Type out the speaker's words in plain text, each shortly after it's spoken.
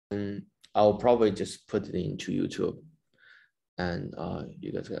I'll probably just put it into YouTube, and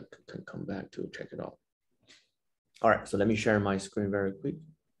you guys can come back to check it out. All right, so let me share my screen very quick.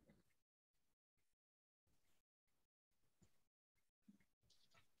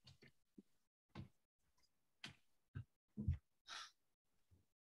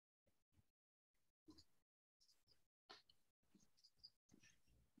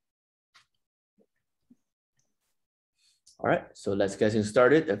 All right, so let's get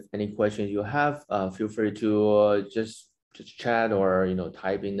started. If any questions you have, feel free to just chat or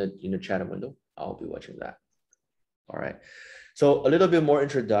type in the chat window. I'll be watching that. All right, so a little bit more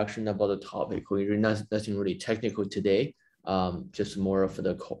introduction about the topic. We're nothing really technical today. Just more of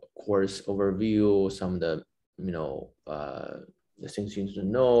the course overview, some of the the things you need to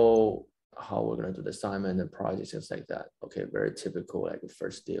know, how we're going to do the assignment and projects, things like that. Okay, very typical, like the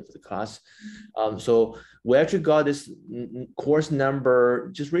first day of the class. So we actually got this course number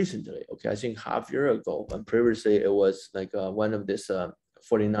just recently. Okay, I think half year ago, and previously it was like one of this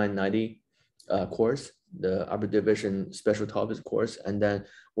 4990 course, the upper division special topics course. And then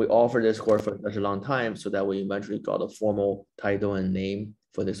we offered this course for such a long time so that we eventually got a formal title and name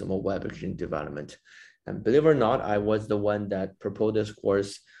for this mobile application development. And believe it or not, I was the one that proposed this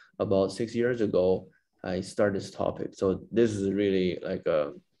course about 6 years ago. I started this topic. So this is really like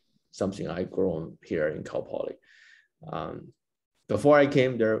something I've grown here in Cal Poly. Before I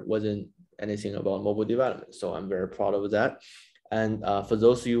came, there wasn't anything about mobile development. So I'm very proud of that. And for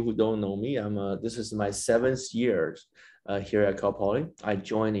those of you who don't know me, this is my 7th year here at Cal Poly. I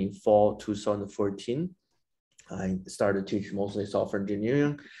joined in fall 2014. I started teaching mostly software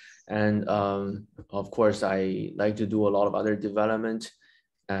engineering. And of course, I like to do a lot of other development.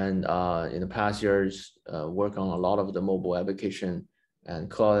 And in the past years, work on a lot of the mobile application and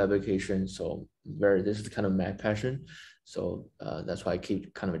cloud application. So this is kind of my passion. So that's why I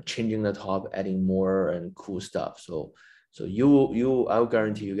keep kind of changing the top, adding more and cool stuff. So I'll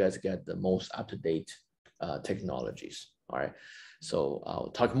guarantee you guys get the most up-to-date technologies. All right. So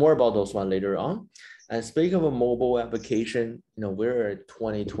I'll talk more about those one later on. And speaking of a mobile application, we're at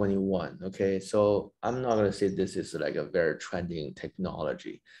 2021. Okay. So I'm not going to say this is like a very trending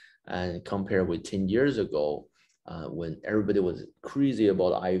technology. And compared with 10 years ago, when everybody was crazy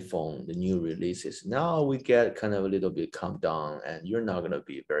about iPhone, the new releases, now we get kind of a little bit calmed down, and you're not going to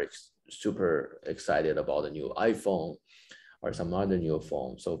be very super excited about the new iPhone or some other new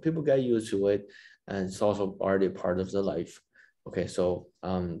phone. So people get used to it, and it's also already part of the life. Okay, so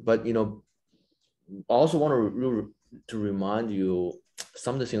but I also want to remind you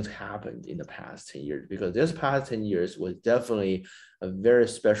some of the things happened in the past 10 years, because this past 10 years was definitely a very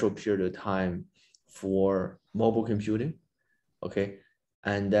special period of time for mobile computing. Okay,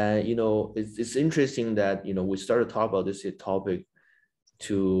 and then it's interesting that we started to talk about this topic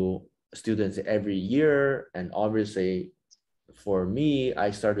to students every year, and obviously for me,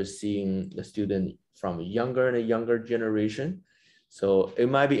 I started seeing the student from younger and a younger generation. So it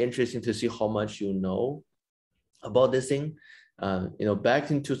might be interesting to see how much you know about this thing.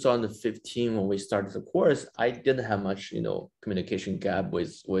 Back in 2015, when we started the course, I didn't have much, communication gap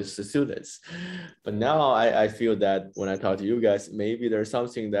with the students. But now I feel that when I talk to you guys, maybe there's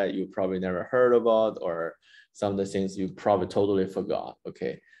something that you probably never heard about, or some of the things you probably totally forgot.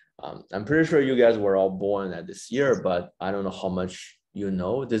 Okay. I'm pretty sure you guys were all born at this year, but I don't know how much you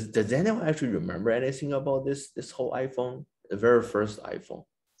know. Does anyone actually remember anything about this whole iPhone, the very first iPhone?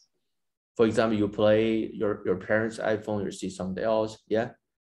 For example, you play your parents' iPhone, you see something else. Yeah.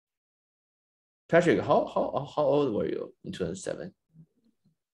 Patrick, how old were you in 2007?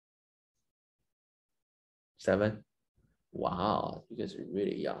 7? Wow, you guys are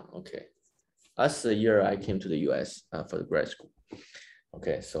really young. Okay. That's the year I came to the US for the grad school.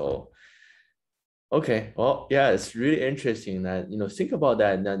 Okay, so okay, well, yeah, it's really interesting that think about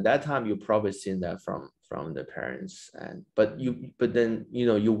that. And then that time you probably seen that from the parents, but then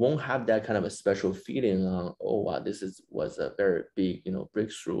you won't have that kind of a special feeling on, oh wow, this was a very big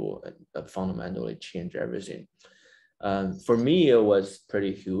breakthrough and fundamentally changed everything. For me, it was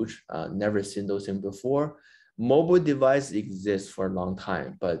pretty huge. Never seen those things before. Mobile device exists for a long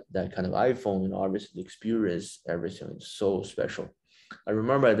time, but that kind of iPhone, obviously, experience everything is so special. I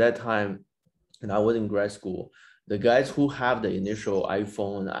remember at that time, and I was in grad school, the guys who have the initial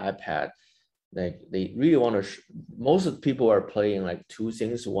iPhone, iPad, like they really want to. Most of the people are playing like two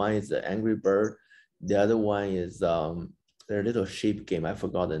things. One is the Angry Bird, the other one is their little sheep game. I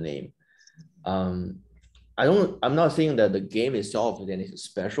forgot the name. I'm not saying that the game itself is anything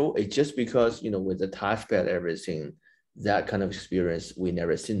special. It's just because with the touchpad, everything, that kind of experience, we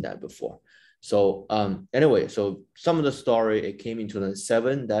never seen that before. So anyway, so some of the story, it came in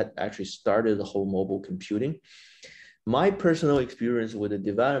 2007 that actually started the whole mobile computing. My personal experience with the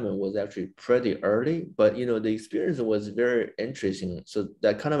development was actually pretty early, but the experience was very interesting. So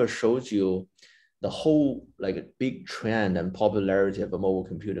that kind of shows you the whole like big trend and popularity of mobile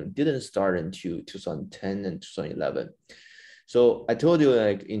computing didn't start until 2010 and 2011. So I told you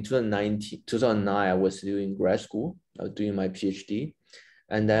like in 2009, I was still in grad school. I was doing my PhD.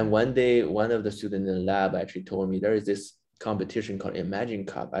 And then one day, one of the students in the lab actually told me there is this competition called Imagine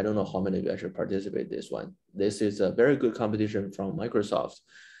Cup. I don't know how many of you actually participate in this one. This is a very good competition from Microsoft.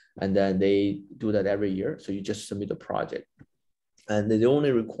 And then they do that every year. So you just submit a project. And the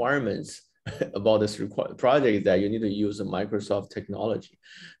only requirements about this project is that you need to use a Microsoft technology.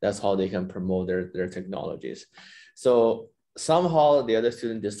 That's how they can promote their technologies. So somehow the other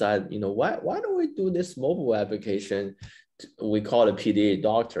student decided, why don't we do this mobile application? We call it PDA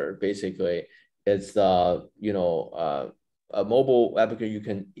Doctor. Basically, it's a mobile application. You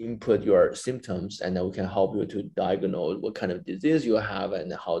can input your symptoms, and then we can help you to diagnose what kind of disease you have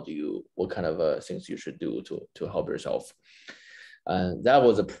and what kind of things you should do to help yourself. That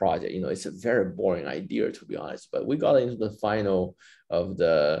was a project. It's a very boring idea, to be honest. But we got into the final of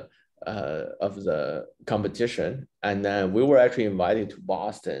the competition, and then we were actually invited to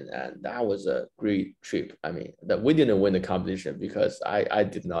Boston, and that was a great trip. I mean, that we didn't win the competition because I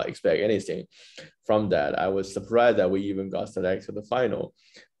did not expect anything from that. I was surprised that we even got selected to the final.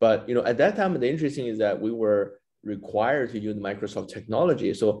 But at that time, the interesting is that we were required to use Microsoft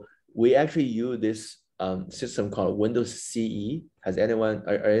technology. So we actually use this system called Windows CE. Are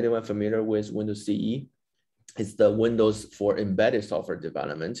anyone familiar with Windows CE? It's the Windows for embedded software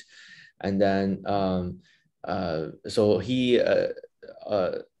development. And then, so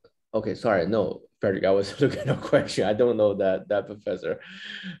okay, sorry, no, Frederick, I was looking at a question. I don't know that professor.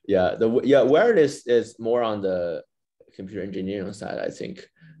 Yeah, wireless is more on the computer engineering side, I think,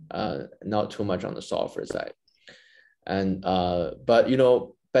 not too much on the software side. And, but,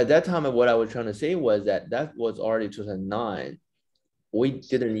 by that time, what I was trying to say was that was already 2009. We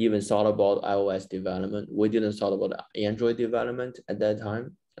didn't even thought about iOS development. We didn't thought about Android development at that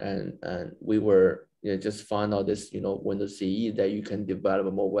time. And we were just found out this, Windows CE that you can develop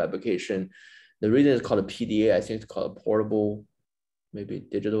a mobile application. The reason it's called a PDA, I think it's called a portable, maybe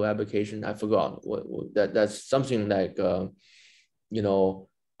digital application. I forgot that's something like,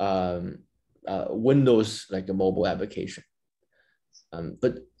 Windows, like a mobile application.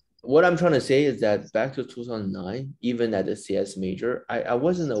 But what I'm trying to say is that back to 2009, even at the CS major, I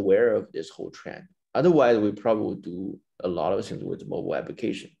wasn't aware of this whole trend. Otherwise, we probably would do a lot of things with the mobile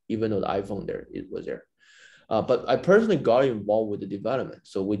application, even though the iPhone was there. But I personally got involved with the development.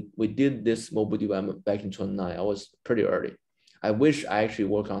 So we did this mobile development back in 2009. I was pretty early. I wish I actually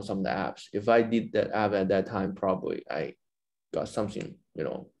worked on some of the apps. If I did that app at that time, probably I got something,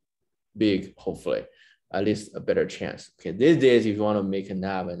 big, hopefully. At least a better chance. Okay, these days, if you want to make an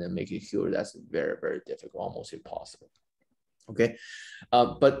app and then make it huge, that's very, very difficult, almost impossible. Okay,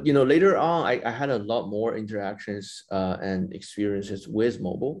 but later on, I had a lot more interactions and experiences with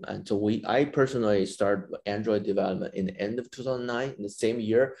mobile, and so I personally started Android development in the end of 2009, in the same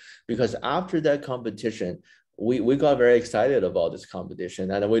year, because after that competition, we got very excited about this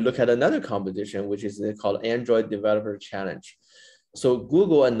competition, and we look at another competition, which is called Android Developer Challenge. So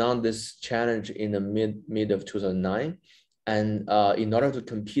Google announced this challenge in the mid of 2009, and in order to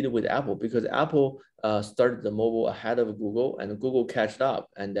compete with Apple, because Apple started the mobile ahead of Google, and Google catched up,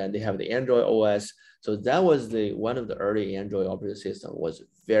 and then they have the Android OS. So that was one of the early Android operating system, was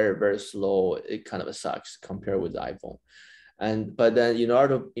very, very slow. It kind of sucks compared with the iPhone. But then in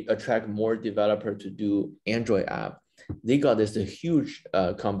order to attract more developer to do Android app, they got this huge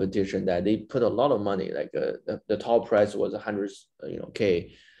competition that they put a lot of money. Like the top price was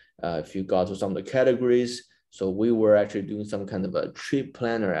 100K if you got to some of the categories. So we were actually doing some kind of a trip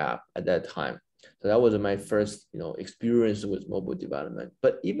planner app at that time. So that was my first experience with mobile development.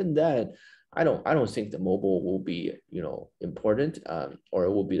 But even that, I don't think the mobile will be important or it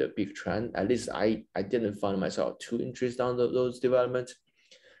will be the big trend. At least I didn't find myself too interested on those developments.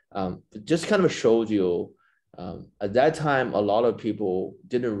 It just kind of showed you. At that time, a lot of people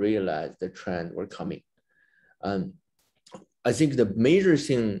didn't realize the trend were coming. I think the major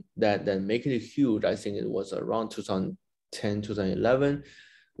thing that making it huge, I think it was around 2010, 2011,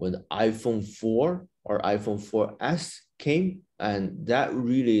 when iPhone 4 or iPhone 4S came. And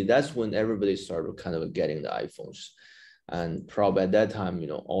that's when everybody started kind of getting the iPhones. And probably at that time,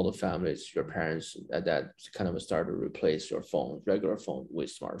 all the families, your parents at that kind of started to replace your phone, regular phone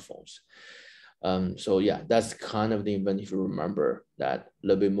with smartphones. So yeah, that's kind of the event if you remember that a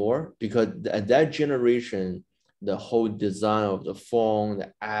little bit more, because at that generation, the whole design of the phone,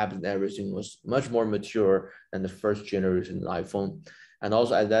 the apps and everything was much more mature than the first generation iPhone. And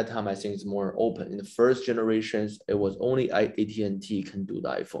also at that time, I think it's more open. In the first generations, it was only AT&T can do the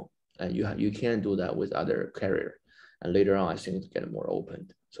iPhone, and you can't do that with other carrier. And later on, I think it's getting more open.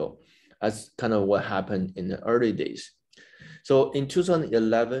 So that's kind of what happened in the early days. So in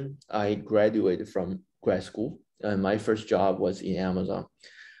 2011, I graduated from grad school, and my first job was in Amazon.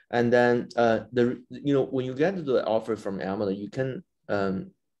 And then when you get the offer from Amazon, you can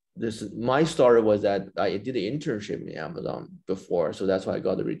my story was that I did an internship in Amazon before, so that's why I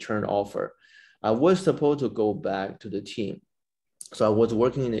got the return offer. I was supposed to go back to the team. So I was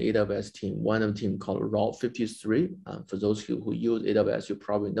working in the AWS team, one of the team called Route 53. For those who use AWS, you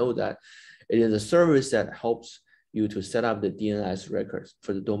probably know that it is a service that helps you to set up the DNS records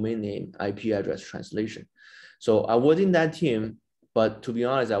for the domain name IP address translation. So I was in that team, but to be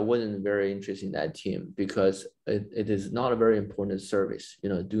honest, I wasn't very interested in that team because it is not a very important service,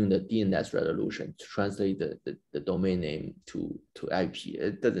 doing the DNS resolution to translate the domain name to IP.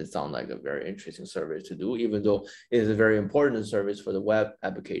 It doesn't sound like a very interesting service to do, even though it is a very important service for the web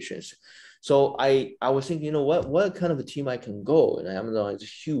applications. So I was thinking, what kind of a team I can go? And Amazon is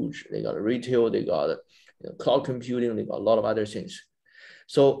huge. They got a retail, they got cloud computing, they got a lot of other things.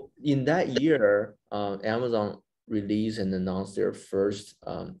 So in that year, Amazon released and announced their first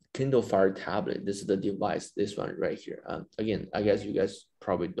Kindle Fire tablet. This is the device, this one right here. Again, I guess you guys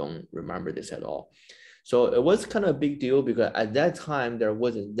probably don't remember this at all. So it was kind of a big deal because at that time, there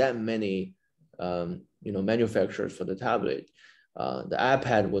wasn't that many manufacturers for the tablet. The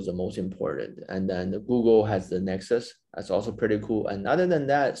iPad was the most important. And then Google has the Nexus. That's also pretty cool. And other than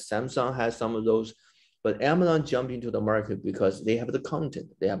that, Samsung has some of those. But Amazon jumped into the market because they have the content.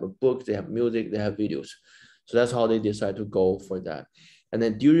 They have a book, they have music, they have videos. So that's how they decided to go for that. And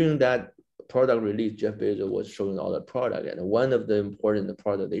then during that product release, Jeff Bezos was showing all the product. And one of the important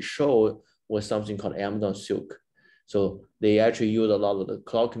product they showed was something called Amazon Silk. So they actually use a lot of the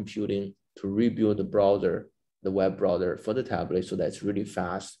cloud computing to rebuild the browser, the web browser for the tablet. So that's really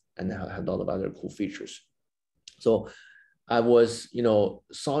fast and had a lot of other cool features. So I was,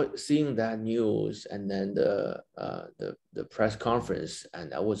 seeing that news and then the press conference,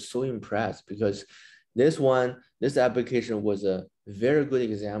 and I was so impressed because this application was a very good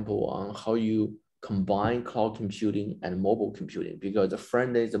example on how you combine cloud computing and mobile computing, because the front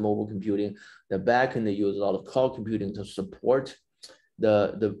end is the mobile computing, the back end they use a lot of cloud computing to support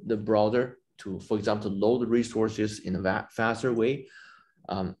the browser to, for example, load resources in a faster way.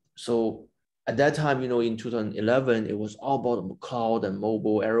 So at that time, in 2011, it was all about cloud and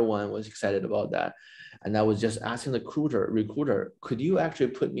mobile. Everyone was excited about that. And I was just asking the recruiter, could you actually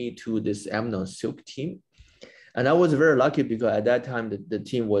put me to this Amazon Silk team? And I was very lucky because at that time, the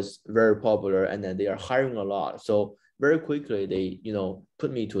team was very popular and then they are hiring a lot. So very quickly, they,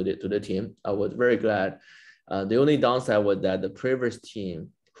 put me to the team. I was very glad. The only downside was that the previous team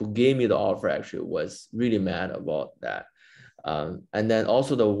who gave me the offer actually was really mad about that. And then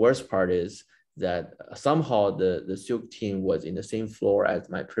also the worst part is that somehow the Silk team was in the same floor as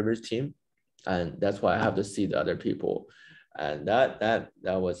my previous team. And that's why I have to see the other people. And that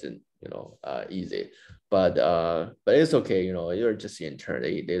wasn't, easy, but it's okay. You're just intern.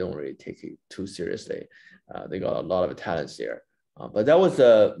 They don't really take it too seriously. They got a lot of talents there. But that was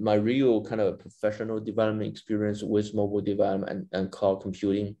my real kind of professional development experience with mobile development and cloud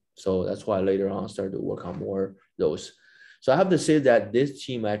computing. So that's why later on I started to work on more those. So I have to say that this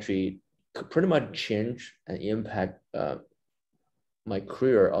team actually pretty much changed and impact my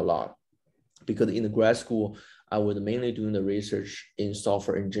career a lot, because in the grad school, I was mainly doing the research in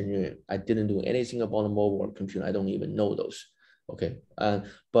software engineering. I didn't do anything about the mobile computing. I don't even know those. Okay.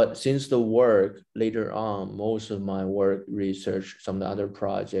 But since the work later on, most of my work, research, some of the other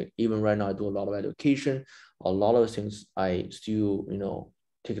project, even right now I do a lot of education, a lot of things I still,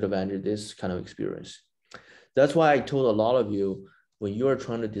 take advantage of this kind of experience. That's why I told a lot of you, when you are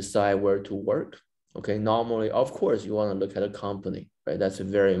trying to decide where to work, okay, normally, of course, you want to look at a company, right? That's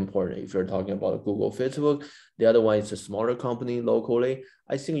very important. If you're talking about Google, Facebook, the other one is a smaller company locally,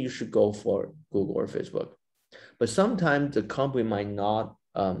 I think you should go for Google or Facebook. But sometimes the company might not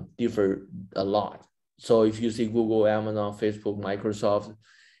differ a lot. So if you see Google, Amazon, Facebook, Microsoft,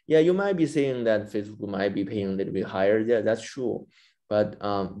 yeah, you might be saying that Facebook might be paying a little bit higher. Yeah, that's true. But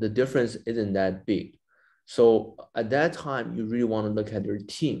the difference isn't that big. So at that time, you really want to look at your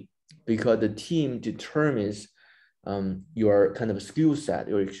team, because the team determines your kind of skill set,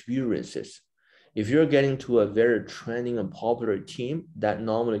 your experiences. If you're getting to a very trending and popular team, that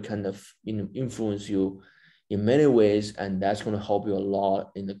normally kind of influence you in many ways, and that's going to help you a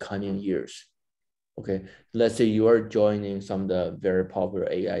lot in the coming years. Okay, let's say you are joining some of the very popular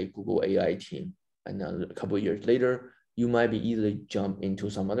AI, Google AI team, and then a couple of years later, you might be easily jump into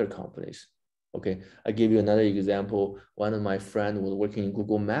some other companies. Okay, I give you another example. One of my friends was working in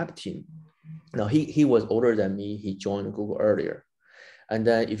Google Map team. Now he was older than me. He joined Google earlier. And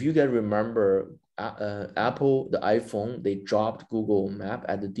then if you can remember, Apple, the iPhone, they dropped Google Map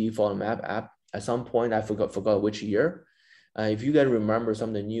at the default map app at some point. I forgot which year. If you guys remember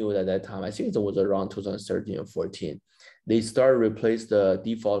something new at that time, I think it was around 2013 or 14. They started replace the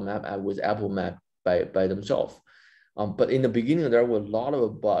default map app with Apple Map by themselves. But in the beginning, there were a lot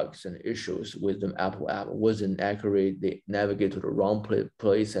of bugs and issues with the Apple app. It wasn't accurate. They navigate to the wrong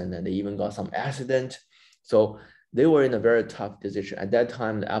place, and then they even got some accident. So they were in a very tough decision. At that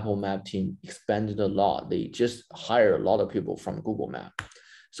time, the Apple Map team expanded a lot. They just hired a lot of people from Google Map.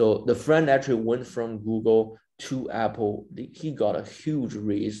 So the friend actually went from Google to Apple. He got a huge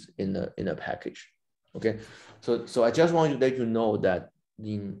raise in the package. Okay, so I just want to let you know that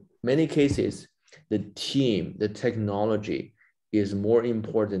in many cases, the team, the technology is more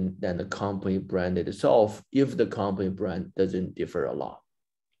important than the company brand itself if the company brand doesn't differ a lot.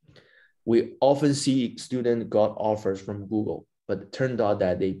 We often see students got offers from Google, but it turned out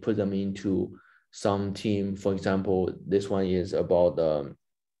that they put them into some team. For example, this one is about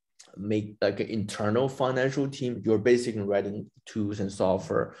make like an internal financial team. You're basically writing tools and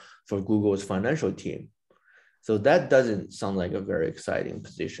software for Google's financial team. So that doesn't sound like a very exciting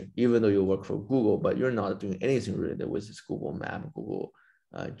position, even though you work for Google, but you're not doing anything related with this Google Map, Google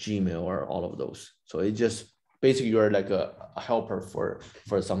Gmail, or all of those. So it just basically you're like a helper for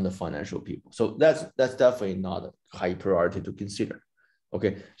some of the financial people. So that's definitely not a high priority to consider.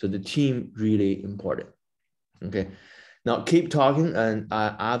 Okay, so the team really important. Okay, now keep talking. And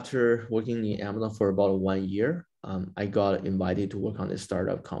after working in Amazon for about 1 year, I got invited to work on this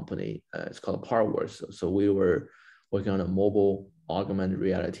startup company. It's called Powerworks. So we were working on a mobile augmented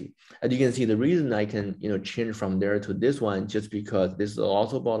reality. As you can see, the reason I can change from there to this one just because this is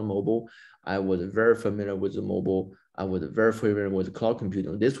also about mobile. I was very familiar with the mobile. I was very familiar with cloud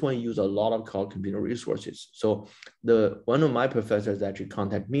computing. This one used a lot of cloud computing resources. So one of my professors actually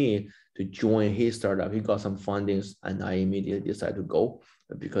contacted me to join his startup. He got some fundings, and I immediately decided to go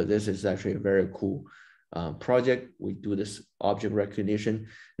because this is actually a very cool project. We do this object recognition.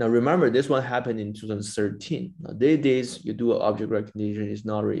 Now, remember, this one happened in 2013. Now, these days, you do object recognition is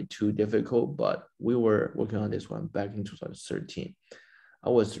not really too difficult, but we were working on this one back in 2013. I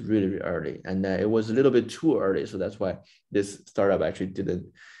was really, really early, and it was a little bit too early. So that's why this startup actually didn't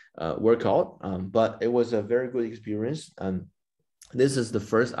work out. But it was a very good experience. This is the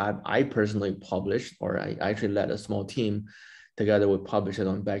first app I personally published, or I actually led a small team together. We published it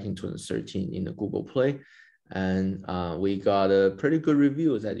on back in 2013 in the Google Play. And we got a pretty good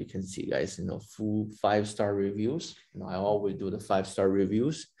reviews, as you can see, guys, full 5-star reviews. I always do the 5-star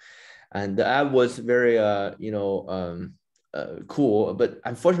reviews. And the app was very, cool, but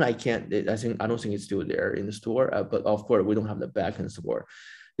unfortunately I don't think it's still there in the store, but of course we don't have the backend support.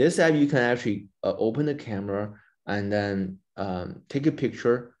 This app, you can actually open the camera and then take a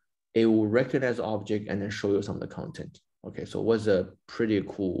picture. It will recognize the object and then show you some of the content. Okay, so it was a pretty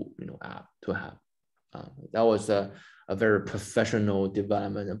cool app to have. That was a very professional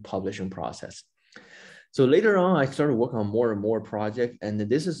development and publishing process. So later on, I started working on more and more projects, and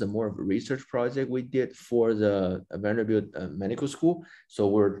this is a more of a research project we did for the Vanderbilt Medical School. So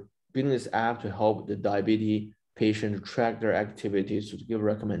we're building this app to help the diabetes patient track their activities, to give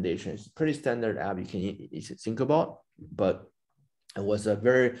recommendations. Pretty standard app you can think about, but it was a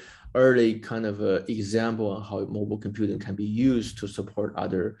very early kind of example of how mobile computing can be used to support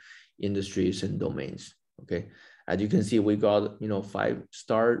other industries and domains. Okay. As you can see, we got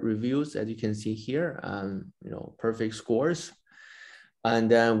 5-star reviews, as you can see here, perfect scores. And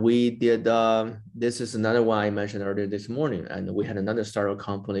then we did, this is another one I mentioned earlier this morning, and we had another startup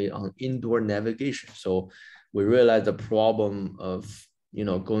company on indoor navigation. So we realized the problem of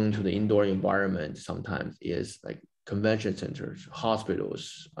going to the indoor environment sometimes is like convention centers,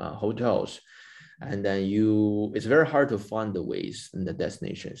 hospitals, hotels, and then it's very hard to find the ways and the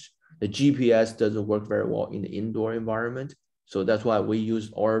destinations. The GPS doesn't work very well in the indoor environment. So that's why we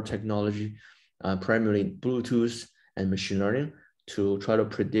use our technology, primarily Bluetooth and machine learning, to try to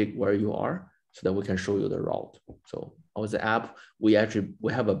predict where you are so that we can show you the route. So our app, we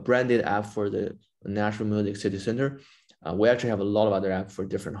have a branded app for the National Music City Center. We actually have a lot of other apps for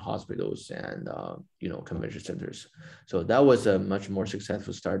different hospitals and you know, convention centers. So that was a much more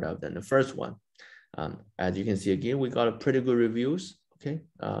successful startup than the first one. As you can see again, we got a pretty good reviews. Okay,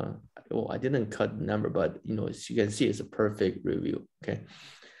 well, I didn't cut the number, but you know, as you can see, it's a perfect review. Okay.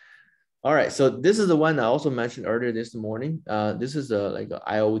 All right, so this is the one I also mentioned earlier this morning. This is like an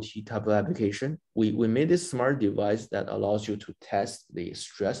IoT type of application. We made this smart device that allows you to test the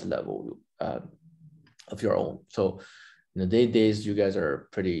stress level of your own. So, you know, days you guys are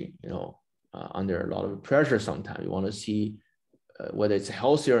pretty, you know, under a lot of pressure sometimes. You want to see whether it's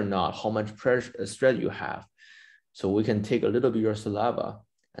healthy or not, how much pressure, stress you have. So we can take a little bit of your saliva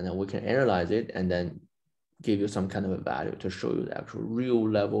and then we can analyze it and then give you some kind of a value to show you the actual real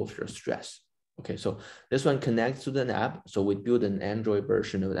level of your stress. Okay, so this one connects to the app. So we built an Android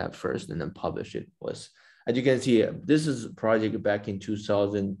version of that first and then publish it. As you can see, this is a project back in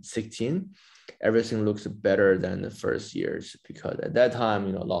 2016. Everything looks better than the first years because at that time,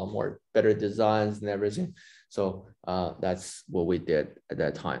 you know, a lot more better designs and everything. So that's what we did at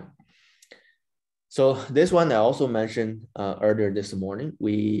that time. So this one I also mentioned earlier this morning.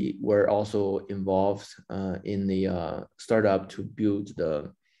 We were also involved in the startup to build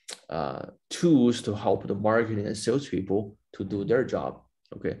the tools to help the marketing and salespeople to do their job.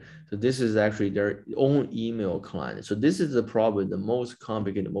 Okay, so this is actually their own email client. So this is probably the most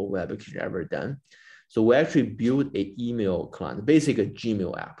complicated mobile application ever done. So we actually built an email client, basically a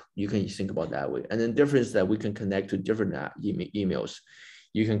Gmail app. You can think about that way. And then difference is that we can connect to different emails.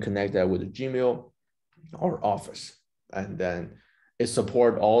 You can connect that with Gmail or Office, and then it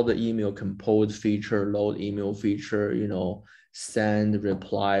support all the email compose feature, load email feature, you know, send,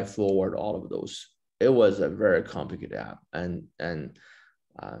 reply, forward, all of those. It was a very complicated app and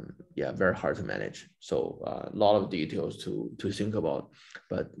yeah, very hard to manage. So a lot of details to think about,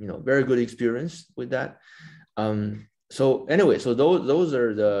 but you know, very good experience with that. So anyway, so those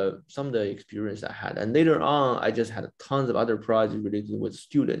are some of the experience I had, and later on, I just had tons of other projects related with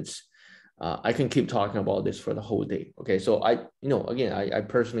students. I can keep talking about this for the whole day. Okay, so I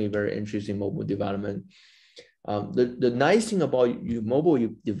personally very interested in mobile development. The nice thing about mobile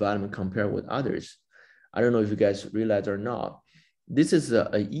development compared with others, I don't know if you guys realize or not, this is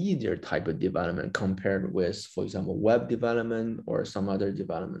a easier type of development compared with, for example, web development or some other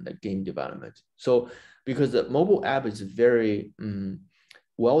development like game development. So because the mobile app is very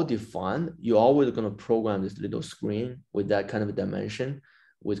well defined, you're always going to program this little screen with that kind of a dimension,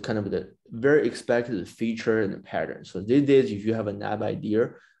 with kind of the very expected feature and the pattern. So these days, if you have an app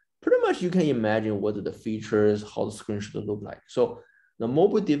idea, pretty much you can imagine what are the features, how the screen should look like. So the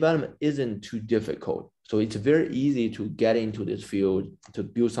mobile development isn't too difficult. So it's very easy to get into this field, to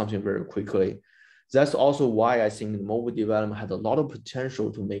build something very quickly. That's also why I think mobile development has a lot of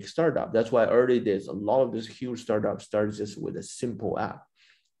potential to make startup. That's why early days, a lot of this huge startup starts just with a simple app.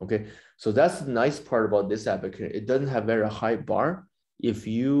 Okay, so that's the nice part about this application. It doesn't have very high bar. If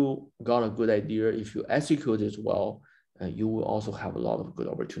you got a good idea, if you execute it well, you will also have a lot of good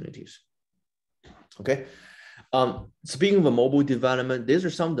opportunities. Okay. Speaking of mobile development, these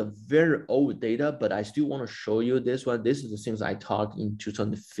are some of the very old data, but I still want to show you this one. This is the things I taught in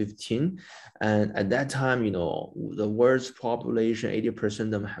 2015. And at that time, you know, the world's population, 80%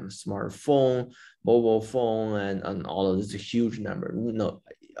 of them have a smartphone, mobile phone, and all of this is a huge number. No,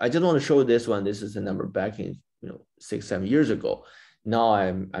 I just want to show this one. This is the number back in, 6-7 years ago. Now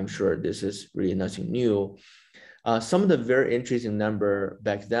I'm sure this is really nothing new. Some of the very interesting number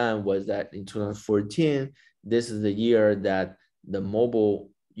back then was that in 2014, this is the year that the mobile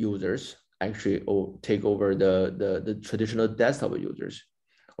users actually take over the traditional desktop users.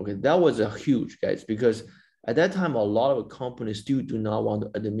 Okay, that was a huge, guys, because at that time, a lot of companies still do not want to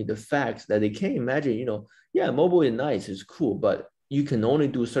admit the facts that they can't imagine, yeah, mobile is nice, it's cool, but you can only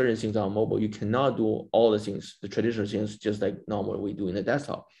do certain things on mobile. You cannot do all the things, the traditional things, just like normally we do in the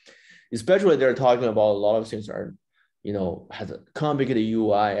desktop. Especially they're talking about a lot of things are, has a complicated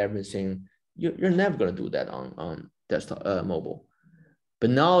UI, everything. You're never going to do that on desktop, mobile. But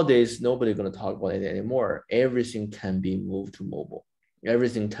nowadays, nobody's going to talk about it anymore. Everything can be moved to mobile.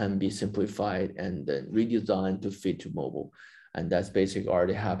 Everything can be simplified and then redesigned to fit to mobile. And that's basically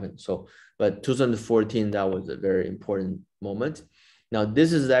already happened. So, but 2014, that was a very important moment. Now,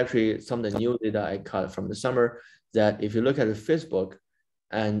 this is actually some of the new data I cut from the summer, that if you look at Facebook,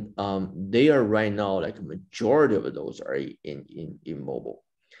 and they are right now, like a majority of those are in mobile.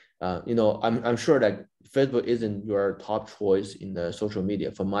 I'm sure that Facebook isn't your top choice in the social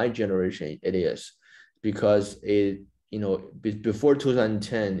media. For my generation, it is, because before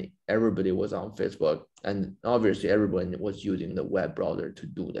 2010, everybody was on Facebook, and obviously everyone was using the web browser to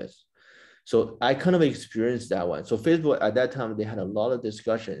do this. So I kind of experienced that one. So Facebook at that time, they had a lot of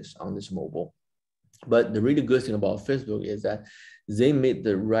discussions on this mobile. But the really good thing about Facebook is that they made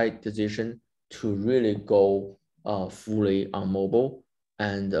the right decision to really go fully on mobile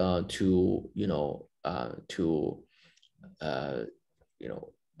and to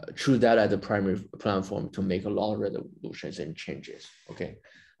choose that as the primary platform to make a lot of resolutions and changes. Okay.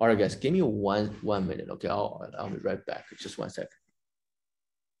 All right, guys, give me one minute. Okay, I'll be right back. Just 1 second.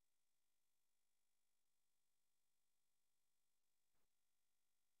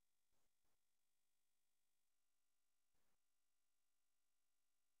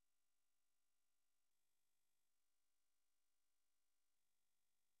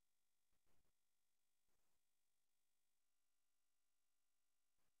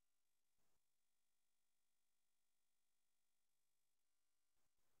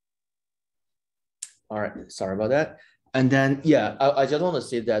 All right, sorry about that. And then, yeah, I just want to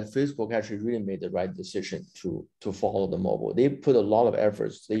say that Facebook actually really made the right decision to follow the mobile. They put a lot of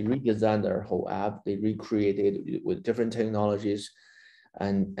efforts. They redesigned their whole app. They recreated it with different technologies,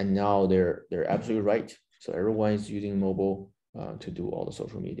 and now they're absolutely right. So everyone is using mobile to do all the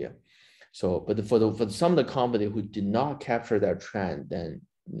social media. So, but for some of the company who did not capture that trend, then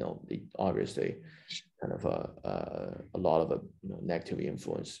they obviously kind of a lot of negative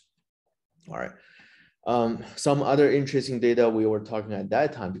influence. All right. Some other interesting data we were talking at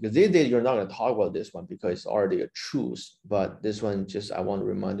that time, because this data you're not going to talk about this one because it's already a truth, but this one just I want to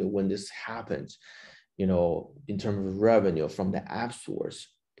remind you when this happens, in terms of revenue from the app stores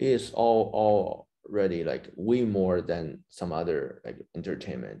is already like way more than some other like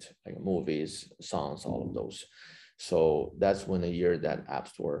entertainment, like movies, songs, all of those. So that's when a year that app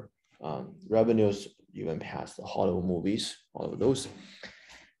store revenues even passed the Hollywood movies, all of those.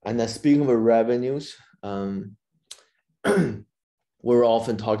 And then speaking of revenues, we're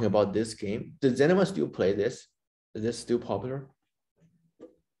often talking about this game. Does anyone still play this? Is this still popular?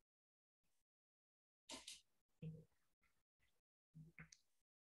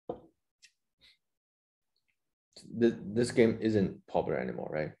 This game isn't popular anymore,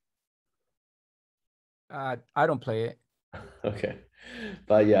 right? I don't play it. Okay,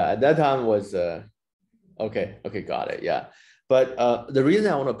 but yeah, at that time was okay, got it. Yeah, but the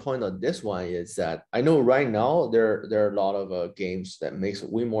reason I want to point out this one is that I know right now there are a lot of games that makes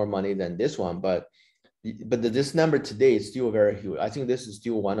way more money than this one, but this number today is still very huge. I think this is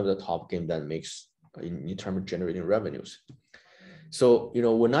still one of the top game that makes in terms of generating revenues. So,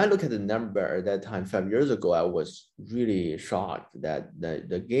 when I look at the number at that time, 5 years ago, I was really shocked that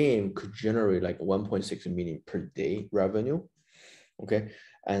the game could generate like 1.6 million per day revenue. Okay.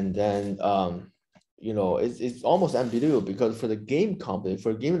 And then, it's almost unbelievable because for the game company, for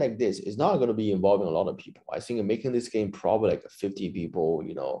a game like this, it's not going to be involving a lot of people. I think making this game probably like 50 people,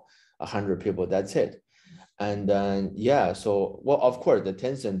 100 people, that's it. And then, yeah, so, well, of course, the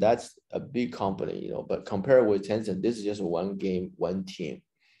Tencent, that's a big company, but compared with Tencent, this is just one game, one team,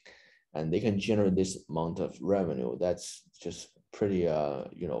 and they can generate this amount of revenue. That's just pretty,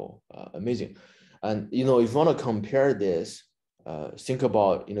 amazing. And, if you want to compare this, think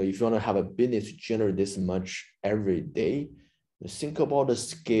about, if you want to have a business to generate this much every day, think about the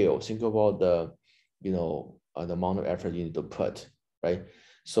scale, think about the, the amount of effort you need to put, right?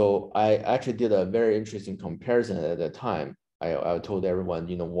 So I actually did a very interesting comparison at the time. I told everyone,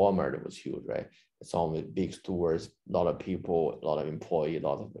 Walmart was huge, right? It's all big stores, a lot of people, a lot of employees, a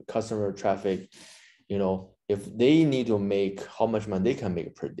lot of customer traffic. If they need to make how much money they can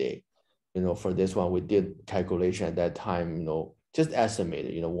make per day, for this one, we did calculation at that time, just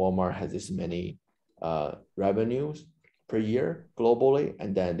estimated, Walmart has this many revenues per year globally,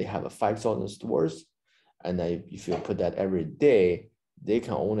 and then they have 5,000 stores. And then if you put that every day, they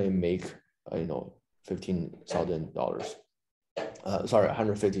can only make, $15,000. Sorry,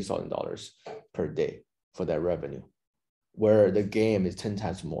 $150,000 per day for that revenue, where the game is 10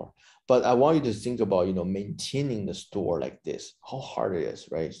 times more. But I want you to think about, maintaining the store like this, how hard it is,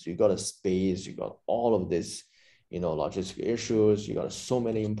 right? So you got a space, you got all of this, logistic issues, you got so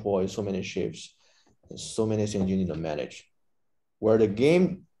many employees, so many shifts, so many things you need to manage. Where the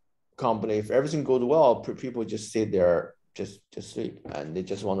game company, if everything goes well, people just sit there, just sleep, and they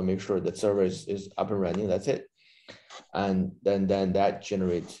just want to make sure the server is up and running. That's it. And then that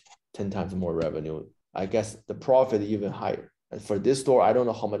generates 10 times more revenue. I guess the profit even higher. And for this store, I don't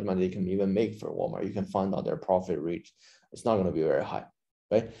know how much money they can even make for Walmart. You can find out their profit rate. It's not going to be very high,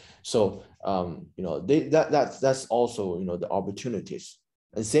 right? So, that's also, the opportunities.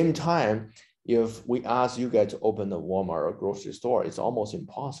 At the same time, if we ask you guys to open a Walmart or grocery store, it's almost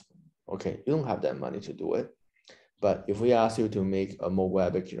impossible. Okay, you don't have that money to do it. But if we ask you to make a mobile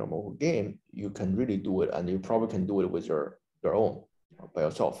application or mobile game, you can really do it, and you probably can do it with your own, by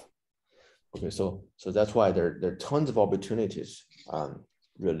yourself. Okay, so that's why there are tons of opportunities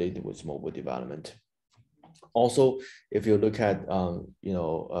related with mobile development. Also, if you look at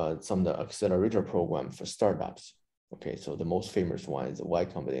some of the accelerator program for startups, okay, so the most famous one is the Y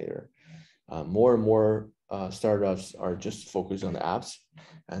Combinator. More and more startups are just focused on the apps,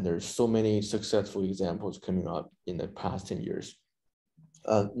 and there's so many successful examples coming up in the past 10 years.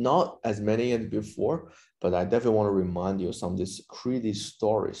 Not as many as before, but I definitely want to remind you of some of these crazy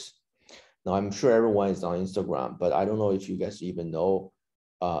stories. Now, I'm sure everyone is on Instagram, but I don't know if you guys even know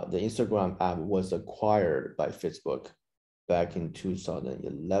the Instagram app was acquired by Facebook back in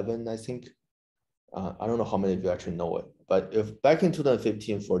 2011, I think. I don't know how many of you actually know it, but if back in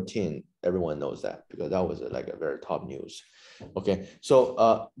 2015, 14, everyone knows that because that was like a very top news. Okay,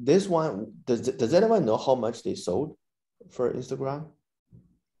 so this one, does anyone know how much they sold for Instagram?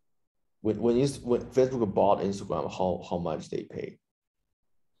 When Facebook bought Instagram, how much they paid?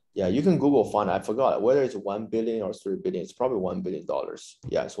 Yeah, you can Google find. I forgot whether it's 1 billion or 3 billion. It's probably $1 billion.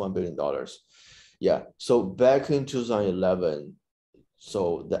 Yeah, it's $1 billion. Yeah. So back in 2011,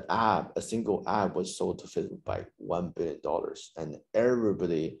 so the app, a single app, was sold to Facebook by $1 billion, and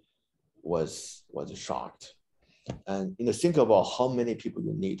everybody was shocked. And think about how many people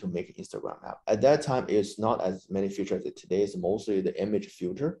you need to make an Instagram app. At that time, it's not as many features as today. It's mostly the image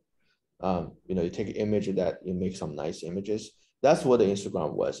filter. You take an image that you make some nice images. That's what the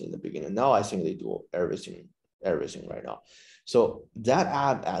Instagram was in the beginning. Now I think they do everything right now. So that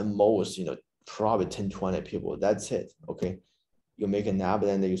app at most, probably 10, 20 people. That's it. Okay. You make an app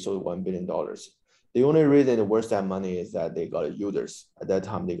and then you sold $1 billion. The only reason it worth that money is that they got users. At that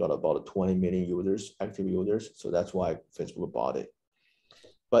time, they got about 20 million users, active users. So that's why Facebook bought it.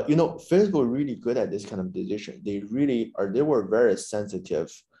 But Facebook really good at this kind of decision. They were very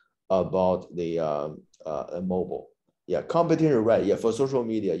sensitive about the mobile. Yeah, competition, right? Yeah, for social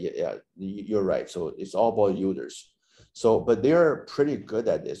media, yeah, you're right. So it's all about users. So, but they're pretty good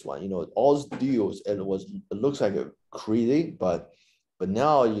at this one. All those deals, it looks like a crazy, but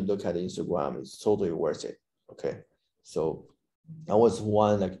now you look at Instagram, it's totally worth it. Okay, so that was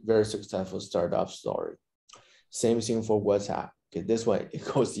one like very successful startup story. Same thing for WhatsApp. Okay, this one it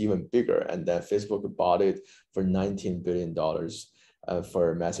goes even bigger, and then Facebook bought it for $19 billion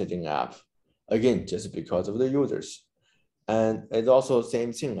for a messaging app. Again, just because of the users. And it's also the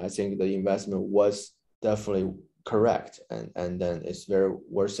same thing. I think the investment was definitely correct, and then it's very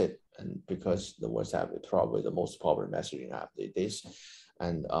worth it. And because the WhatsApp is probably the most popular messaging app these days,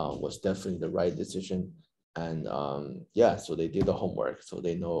 and was definitely the right decision. And yeah, so they did the homework, so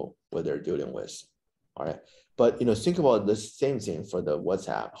they know what they're dealing with. All right, but think about the same thing for the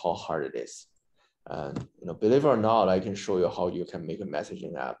WhatsApp, how hard it is. And believe it or not, I can show you how you can make a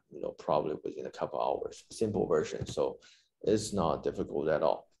messaging app, probably within a couple hours, simple version. So it's not difficult at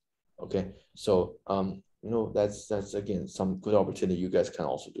all. Okay, so that's again some good opportunity you guys can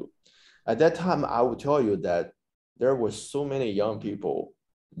also do. At that time, I would tell you that there were so many young people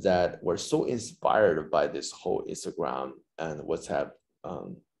that were so inspired by this whole Instagram and WhatsApp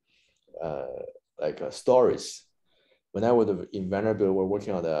stories. When I was in Vanderbilt, we're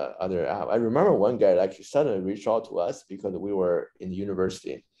working on the other app. I remember one guy like suddenly reached out to us because we were in the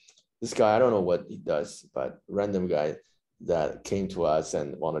university. This guy, I don't know what he does, but random guy that came to us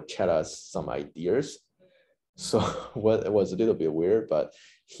and want to chat us some ideas. So what it was a little bit weird, but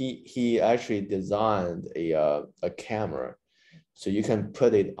he actually designed a camera, so you can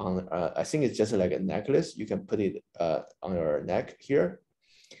put it on. I think it's just like a necklace. You can put it on your neck here,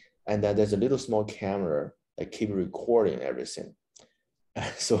 and then there's a little small camera that keep recording everything.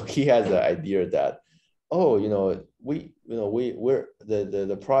 So he has the idea that, oh, the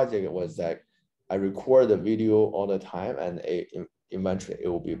project was that I record the video all the time, and eventually it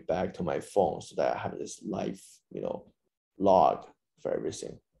will be back to my phone so that I have this live, log for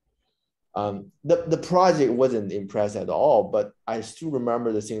everything. The project wasn't impressed at all, but I still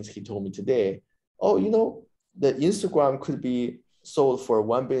remember the things he told me today. Oh, the Instagram could be sold for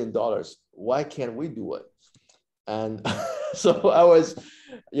 $1 billion. Why can't we do it? And so I was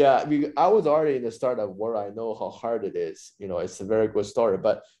already in the startup where I know how hard it is. It's a very good story,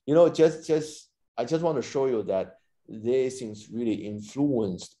 but I just want to show you that these things really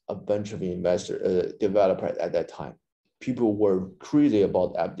influenced a bunch of developers at that time. People were crazy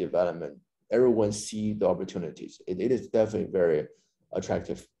about app development. Everyone see the opportunities. It is definitely very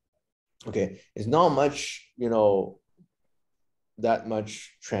attractive. Okay, it's not much, that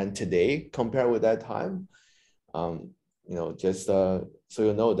much trend today compared with that time. you know, just so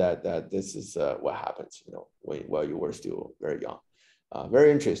you know that this is what happens, you know, while you were still very young.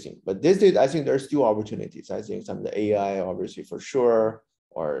 Very interesting. But this is, I think there's still opportunities. I think some of the AI, obviously for sure,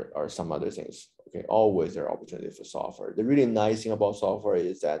 or some other things. Okay, always there are opportunities for software. The really nice thing about software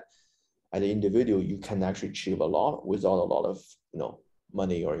is that as an individual, you can actually achieve a lot without a lot of, you know,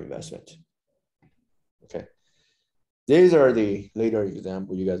 money or investment. Okay. These are the later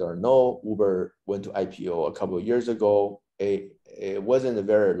example. You guys already know Uber went to IPO a couple of years ago. It wasn't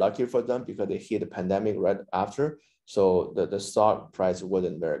very lucky for them because they hit the pandemic right after. So the stock price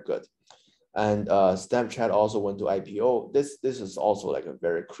wasn't very good. And Snapchat also went to IPO. This is also like a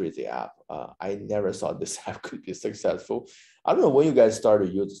very crazy app. I never thought this app could be successful. I don't know when you guys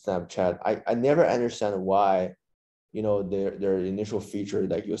started using Snapchat. I never understand why, you know, their initial feature,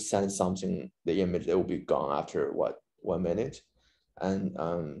 like you send something, the image, it will be gone after what, 1 minute. And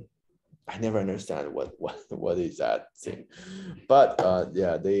I never understand what is that thing. But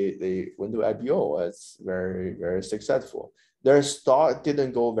yeah, they went to IPO. It's very, very successful. Their stock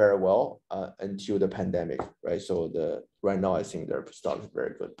didn't go very well until the pandemic, right? So right now, I think their stock is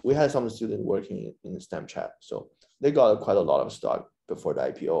very good. We had some students working in Snapchat, so they got quite a lot of stock before the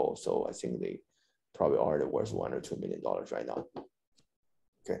IPO. So I think they probably already worth $1 or $2 million right now.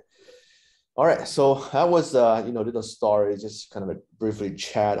 Okay. All right, so that was you know, little story, just kind of a briefly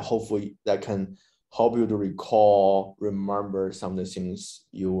chat. Hopefully that can help you to recall, remember some of the things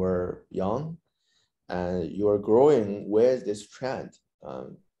you were young and you are growing with this trend.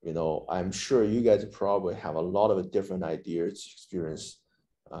 You know, I'm sure you guys probably have a lot of different ideas, experience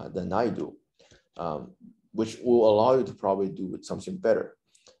than I do, which will allow you to probably do something better.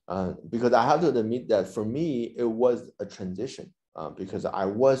 Because I have to admit that for me, it was a transition because I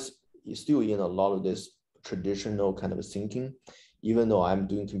was still in a lot of this traditional kind of thinking, even though I'm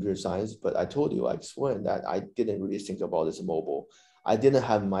doing computer science. But I told you, I explained that I didn't really think about this mobile. I didn't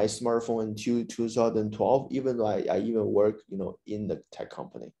have my smartphone until 2012, even though I even work, you know, in the tech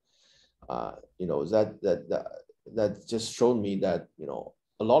company. You know, that just showed me that, you know,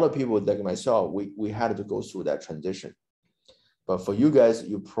 a lot of people like myself, we had to go through that transition. But for you guys,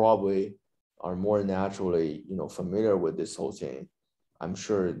 you probably are more naturally, you know, familiar with this whole thing. I'm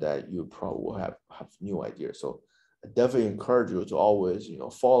sure that you probably will have new ideas. So I definitely encourage you to always, you know,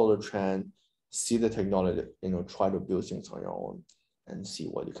 follow the trend, see the technology, you know, try to build things on your own and see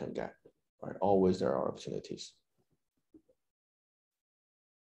what you can get. Right? Always there are opportunities.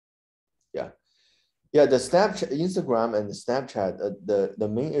 Yeah. Yeah, the Snapchat, Instagram and the Snapchat, the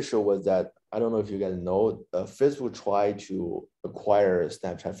main issue was that, I don't know if you guys know, Facebook tried to acquire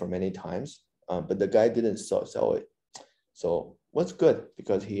Snapchat for many times, but the guy didn't sell it. So what's good,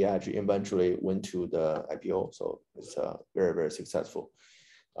 because he actually eventually went to the IPO. So it's very, very successful.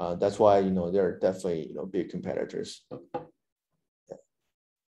 That's why, you know, they're definitely, you know, big competitors.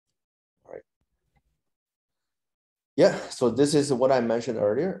 Yeah, so this is what I mentioned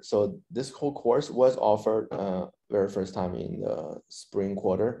earlier. So this whole course was offered very first time in the spring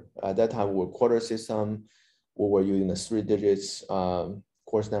quarter. At that time, we were quarter system. We were using a 3 digits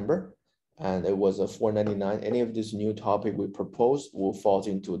course number, and it was a $4.99. Any of this new topic we proposed will fall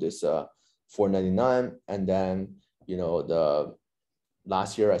into this $4.99. And then, you know, the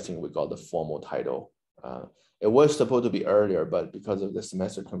last year, I think we got the formal title. It was supposed to be earlier, but because of the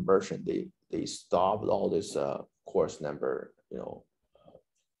semester conversion, they stopped all this course number, you know,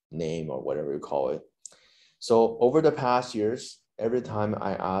 name or whatever you call it. So over the past years, every time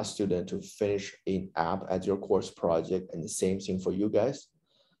I ask students to finish an app as your course project, and the same thing for you guys.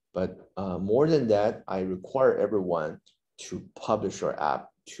 But more than that, I require everyone to publish your app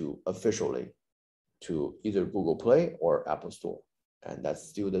to officially to either Google Play or Apple Store. And that's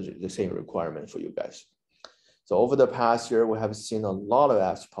still the same requirement for you guys. So over the past year, we have seen a lot of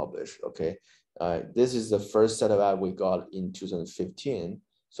apps published, okay? This is the first set of apps we got in 2015.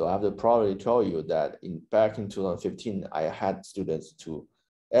 So I have to probably tell you that back in 2015, I had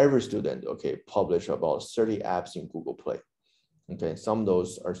every student, okay, publish about 30 apps in Google Play. Okay, some of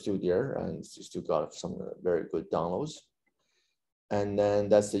those are still there and still got some very good downloads. And then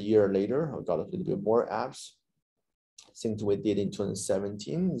that's a year later, I got a little bit more apps. Things we did in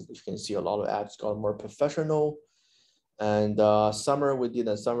 2017, you can see a lot of apps got more professional. And summer, we did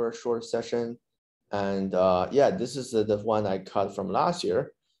a summer short session. And yeah, this is the one I cut from last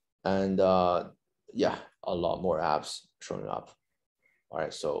year. And yeah, a lot more apps showing up. All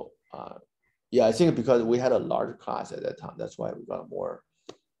right, so yeah, I think because we had a large class at that time, that's why we got more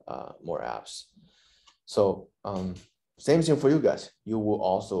apps. So same thing for you guys. You will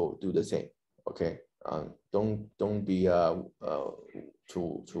also do the same, okay? Don't be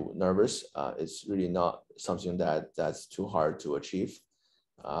too nervous. It's really not something that's too hard to achieve.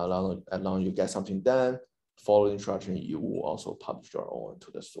 As long as you get something done, follow the instruction, you will also publish your own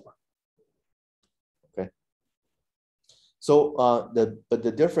to the store. Okay. So but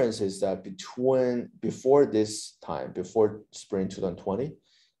the difference is that before this time, before spring 2020,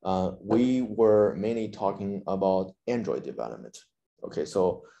 we were mainly talking about Android development. Okay,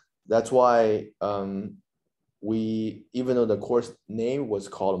 so that's why even though the course name was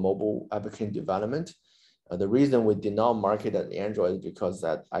called Mobile Application Development, the reason we did not market as Android is because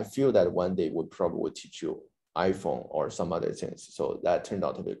that I feel that one day we probably would teach you iPhone or some other things. So that turned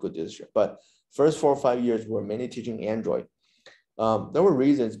out to be a good decision. But first 4 or 5 years, we're mainly teaching Android. There were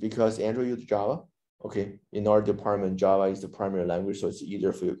reasons because Android used Java. Okay, in our department, Java is the primary language, so it's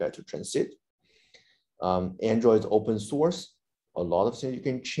easier for you guys to transit. Android is open source. A lot of things you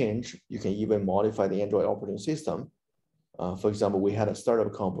can change. You can even modify the Android operating system. For example, we had a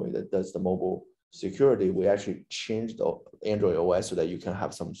startup company that does the mobile security. We actually changed the Android OS so that you can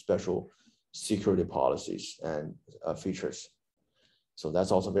have some special security policies and features. So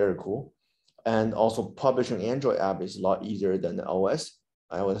that's also very cool. And also publishing Android app is a lot easier than the OS.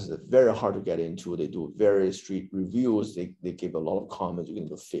 iOS is very hard to get into. They do very strict reviews. They give a lot of comments you can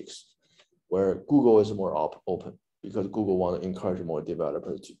do fix. Where Google is more open because Google want to encourage more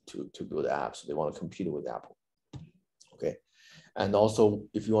developers to build apps. They want to compete with Apple. Okay. And also,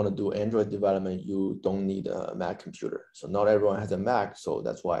 if you want to do Android development, you don't need a Mac computer. So not everyone has a Mac, so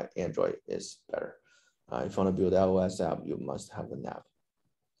that's why Android is better. If you want to build iOS app, you must have an app.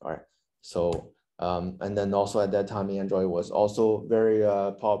 All right. So, and then also at that time, Android was also very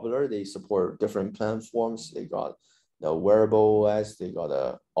popular. They support different platforms. They got the wearable OS, they got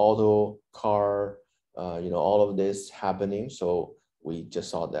a auto car, all of this happening. So we just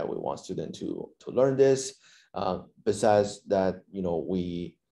saw that we want students to learn this. Besides that,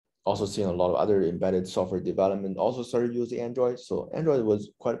 we also seen a lot of other embedded software development also started using Android. So Android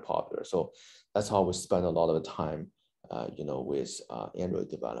was quite popular. So that's how we spend a lot of time, with Android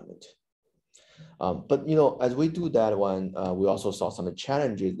development. But as we do that one, we also saw some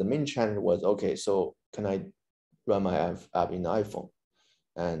challenges. The main challenge was, okay, so can I run my app in iPhone?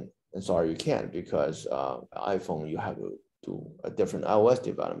 And sorry, you can't, because iPhone, you have to do a different iOS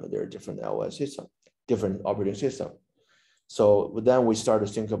development. There are different iOS system, different operating system. So then we started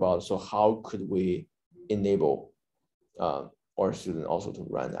to think about, so how could we enable our students also to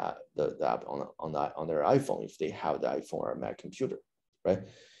run the app on their iPhone if they have the iPhone or a Mac computer, right?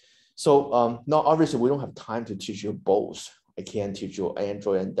 So now obviously we don't have time to teach you both. I can't teach you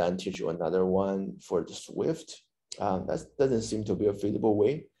Android and then teach you another one for the Swift. That doesn't seem to be a feasible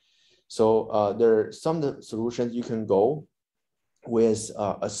way. So there are some solutions you can go with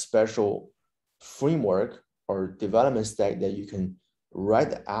a special framework or development stack that you can write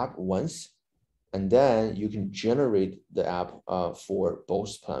the app once, and then you can generate the app for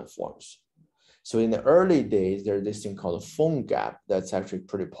both platforms. So in the early days, there's this thing called a PhoneGap that's actually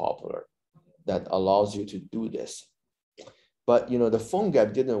pretty popular that allows you to do this. But the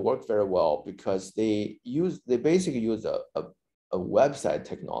PhoneGap didn't work very well because they basically use a website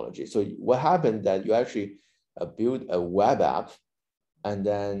technology. So what happened that you actually build a web app and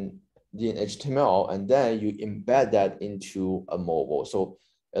then in HTML, and then you embed that into a mobile. So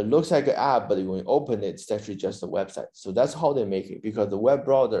it looks like an app, but when you open it, it's actually just a website. So that's how they make it, because the web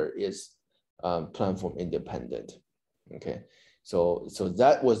browser is platform independent. Okay, so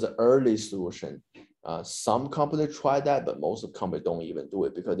that was the early solution. Some companies try that, but most of the companies don't even do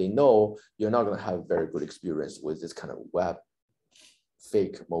it because they know you're not going to have a very good experience with this kind of web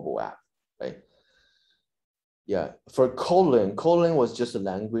fake mobile app, right? Yeah, for Kotlin was just a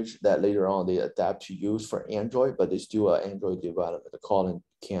language that later on they adapt to use for Android, but it's still an Android development. The Kotlin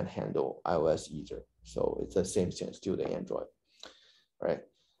can't handle iOS either. So it's the same thing, still the Android, right?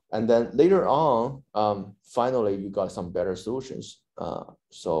 And then later on, finally, you got some better solutions.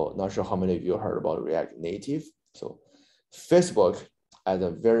 So not sure how many of you heard about React Native. So Facebook, as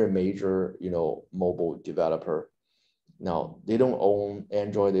a very major, mobile developer, now they don't own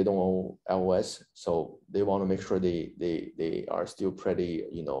Android, they don't own iOS, so they want to make sure they are still pretty,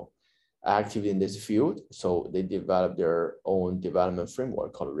 active in this field. So they develop their own development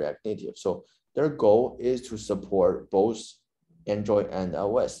framework called React Native. So their goal is to support both Android and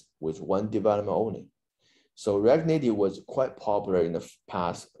iOS with one development only. So React Native was quite popular in the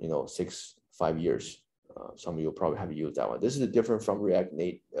past, 5 years. Some of you probably have used that one. This is different from React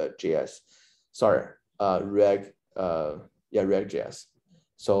JS. Sorry, React.js.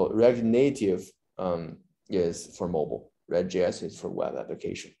 So React Native is for mobile. React.js is for web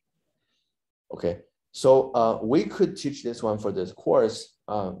application. Okay, So we could teach this one for this course,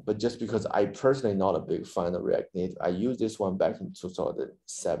 but just because I personally not a big fan of React Native, I used this one back in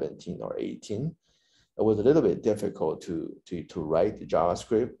 2017 or 18. It was a little bit difficult to write the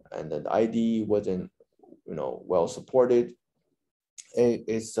JavaScript, and then the IDE wasn't, well supported.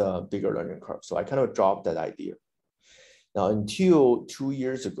 It's a bigger learning curve, so I kind of dropped that idea. Now, until 2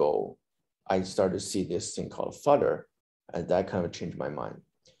 years ago, I started to see this thing called Flutter, and that kind of changed my mind.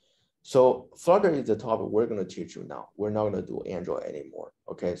 So Flutter is the topic we're going to teach you now. We're not going to do Android anymore.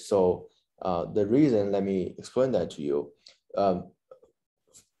 Okay, so the reason, let me explain that to you.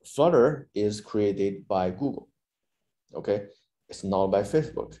 Flutter is created by Google. Okay, it's not by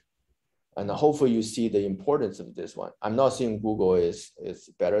Facebook. And hopefully you see the importance of this one. I'm not saying Google is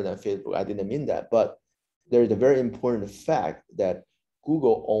better than Facebook. I didn't mean that, but there is a very important fact that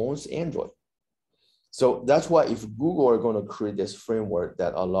Google owns Android. So that's why if Google are going to create this framework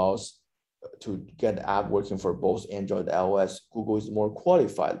that allows to get the app working for both Android and iOS, Google is more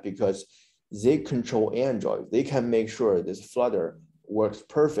qualified because they control Android. They can make sure this Flutter works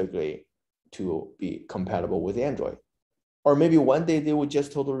perfectly to be compatible with Android. Or maybe one day they will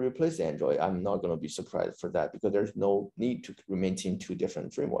just totally replace Android. I'm not going to be surprised for that because there's no need to maintain two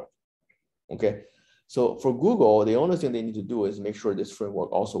different frameworks. Okay. So for Google, the only thing they need to do is make sure this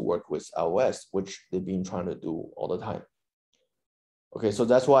framework also works with iOS, which they've been trying to do all the time. Okay, so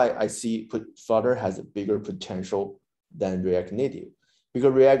that's why I see Flutter has a bigger potential than React Native.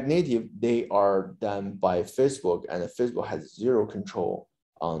 Because React Native, they are done by Facebook, and Facebook has zero control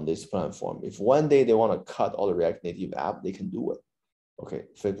on this platform. If one day they want to cut all the React Native app, they can do it. Okay,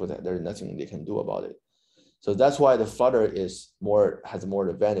 Facebook, there's nothing they can do about it. So that's why the Flutter has more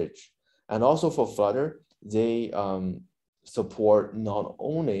advantage. And also for Flutter, they support not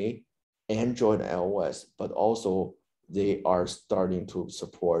only Android and iOS, but also they are starting to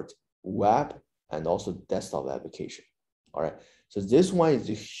support web and also desktop application. All right. So this one is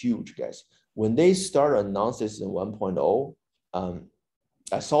huge, guys. When they start announce this in 1.0,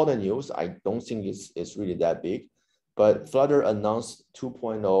 I saw the news. I don't think it's really that big, but Flutter announced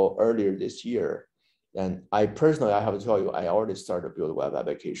 2.0 earlier this year. And I have to tell you, I already started to build a web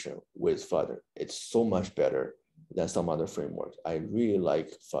application with Flutter. It's so much better than some other frameworks. I really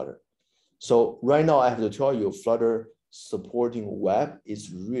like Flutter. So right now I have to tell you, Flutter supporting web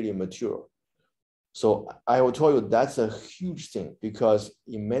is really mature. So I will tell you that's a huge thing because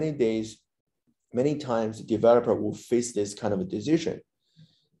in many times developer will face this kind of a decision.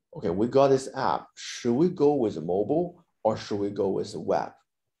 Okay, we got this app. Should we go with mobile or should we go with web?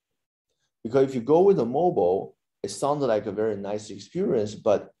 Because if you go with a mobile, it sounds like a very nice experience,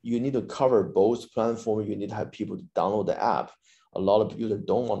 but you need to cover both platforms. You need to have people to download the app. A lot of users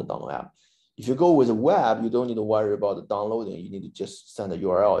don't want to download the app. If you go with a web, you don't need to worry about the downloading. You need to just send a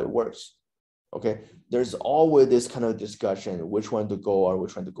URL, it works. Okay, there's always this kind of discussion, which one to go or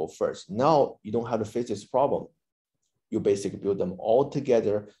which one to go first. Now you don't have to face this problem. You basically build them all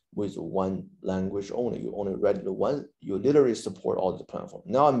together with one language only. You only read the one, you literally support all the platforms.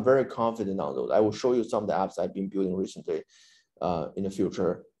 Now I'm very confident on those. I will show you some of the apps I've been building recently in the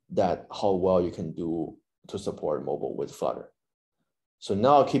future that how well you can do to support mobile with Flutter. So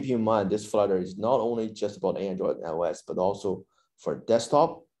now keep in mind, this Flutter is not only just about Android and iOS, but also for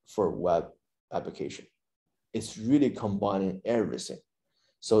desktop, for web application. It's really combining everything.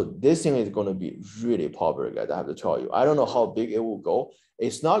 So this thing is going to be really popular, guys. I have to tell you. I don't know how big it will go.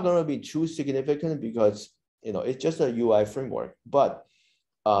 It's not going to be too significant because it's just a UI framework. But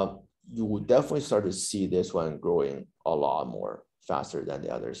you will definitely start to see this one growing a lot more faster than the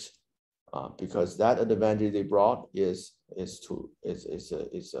others, because that advantage they brought is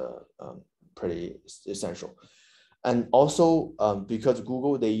pretty essential. And also because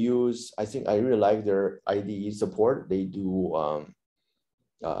Google, they use, I think I really like their IDE support. They do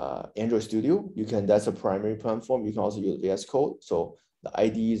Android Studio. That's a primary platform. You can also use VS Code. So the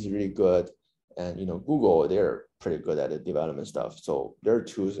IDE is really good. And Google, they're pretty good at the development stuff. So their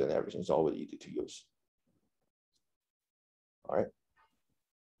tools and everything is always easy to use. All right.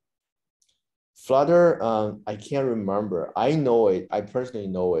 Flutter, I can't remember. I know it. I personally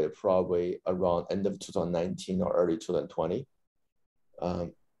know it probably around end of 2019 or early 2020.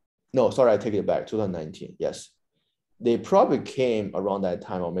 No, sorry, I take it back. 2019. Yes, they probably came around that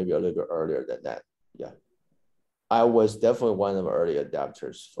time or maybe a little bit earlier than that. Yeah, I was definitely one of the early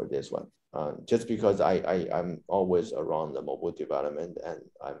adapters for this one. Just because I'm always around the mobile development, and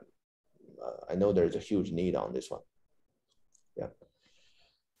I know there's a huge need on this one. Yeah.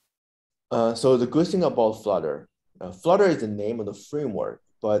 So the good thing about Flutter, Flutter is the name of the framework,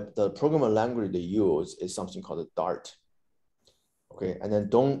 but the programming language they use is something called Dart. Okay, and then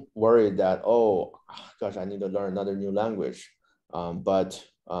don't worry that, oh gosh, I need to learn another new language.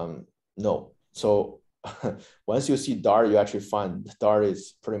 No. So once you see Dart, you actually find Dart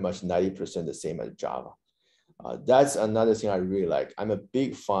is pretty much 90% the same as Java. That's another thing I really like. I'm a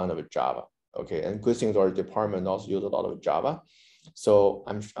big fan of Java. Okay, and good things our department also use a lot of Java. So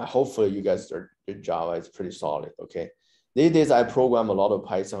hopefully you guys your Java is pretty solid. Okay, these days I program a lot of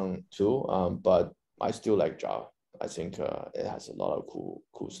Python too, but I still like Java. I think it has a lot of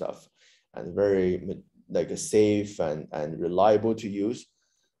cool stuff and very like safe and reliable to use.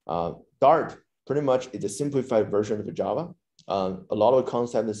 Dart pretty much is a simplified version of Java. A lot of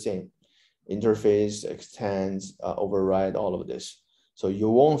concepts the same. Interface, extends, override, all of this. So you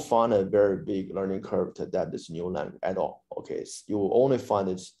won't find a very big learning curve to that this new language at all. Okay, you will only find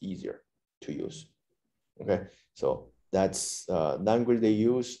it's easier to use. Okay, so that's language they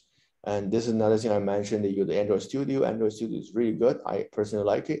use. And this is another thing I mentioned. They use the Android Studio. Android Studio is really good. I personally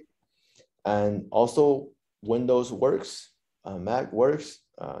like it. And also Windows works, Mac works.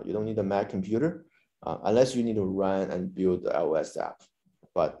 You don't need a Mac computer unless you need to run and build the iOS app.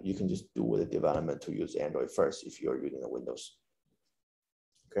 But you can just do the development to use Android first if you're using the Windows.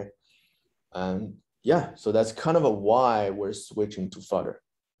 Okay. And yeah, so that's kind of why we're switching to Flutter.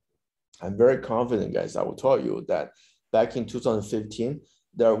 I'm very confident, guys. I will tell you that back in 2015,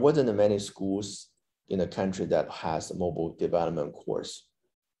 there wasn't many schools in the country that has a mobile development course.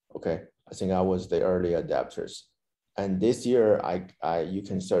 Okay, I think I was the early adapters. And this year, you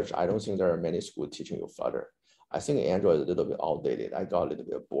can search. I don't think there are many schools teaching you Flutter. I think Android is a little bit outdated. I got a little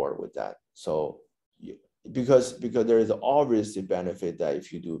bit bored with that. So because there is obvious benefit that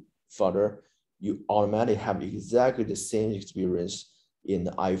if you do Flutter, you automatically have exactly the same experience in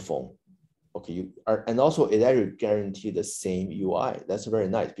the iPhone. Okay, and also it actually guarantees the same UI. That's very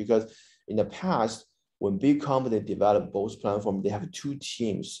nice because in the past, when big companies develop both platforms, they have two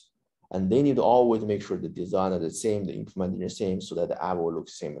teams and they need to always make sure the design is the same, the implementation is the same so that the app will look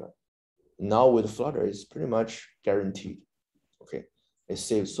similar. Now with Flutter, it's pretty much guaranteed. Okay, it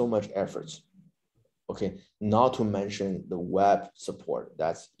saves so much effort. Okay, not to mention the web support,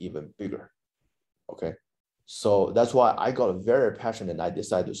 that's even bigger. Okay, so that's why I got very passionate and I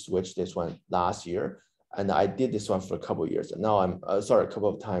decided to switch this one last year. And I did this one for a couple of years. And now I'm, a couple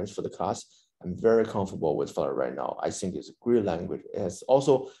of times for the class. I'm very comfortable with Flutter right now. I think it's a great language. It has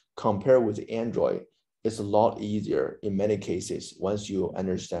also, compared with Android, it's a lot easier in many cases once you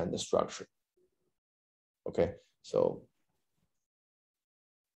understand the structure. Okay, so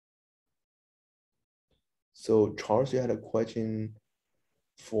Charles, you had a question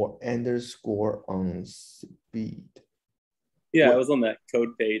for underscore on speed. Yeah, I was on that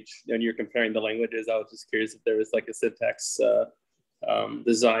code page and you're comparing the languages. I was just curious if there was like a syntax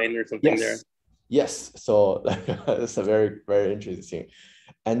design or something there. Yes, so it's a very, very interesting.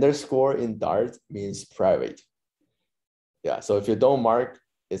 Underscore in Dart means private. Yeah, so if you don't mark,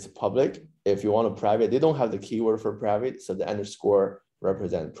 it's public. If you want to private, they don't have the keyword for private, so the underscore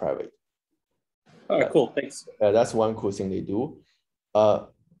represents private. All right, cool, thanks. That's one cool thing they do.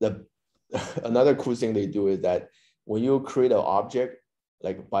 Another cool thing they do is that when you create an object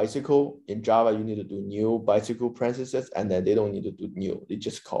like bicycle in Java, you need to do new bicycle parentheses, and then they don't need to do new. They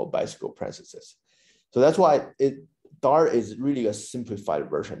just call bicycle parentheses. So that's why Dart is really a simplified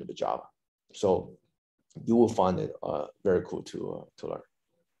version of Java. So you will find it very cool to learn.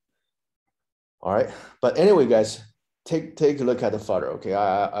 All right, but anyway, guys, take a look at the Flutter. Okay,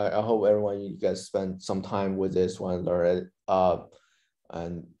 I hope everyone, you guys spend some time with this one, learn it,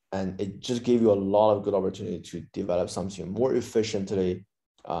 and it just gave you a lot of good opportunity to develop something more efficiently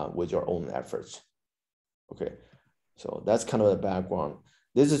with your own efforts. Okay, so that's kind of the background.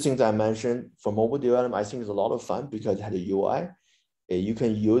 These are things I mentioned for mobile development. I think it's a lot of fun because it had a UI. You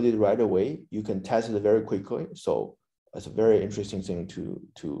can use it right away. You can test it very quickly. So it's a very interesting thing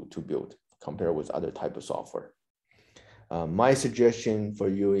to build compared with other type of software. My suggestion for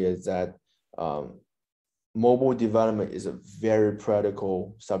you is that mobile development is a very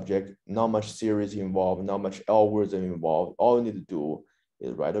practical subject, not much theory involved, not much algorithm involved. All you need to do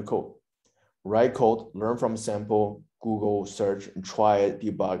is write a code. Write code, learn from sample, Google search, and try it,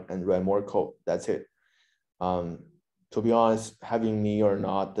 debug, and write more code. That's it. To be honest, having me or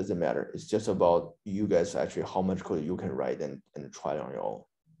not doesn't matter. It's just about you guys actually how much code you can write and try it on your own.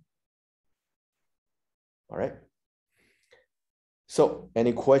 All right. So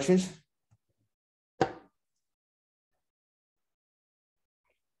any questions?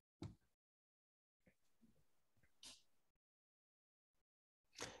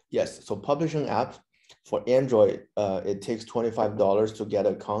 Yes, so publishing app for Android, it takes $25 to get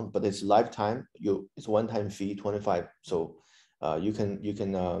an account, but it's lifetime. It's one-time fee, 25. So You can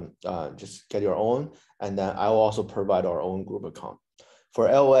just get your own, and then I will also provide our own group account. For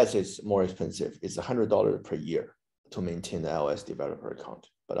LOS, it's more expensive. It's $100 per year to maintain the LOS developer account.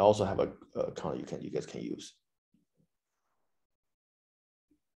 But I also have a account you guys can use.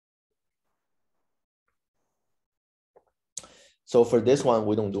 So for this one,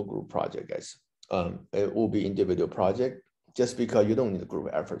 we don't do group project, guys. It will be individual project, just because you don't need a group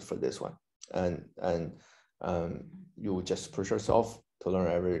effort for this one, and you will just push yourself to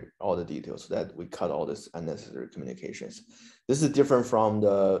learn all the details, so that we cut all this unnecessary communications. This is different from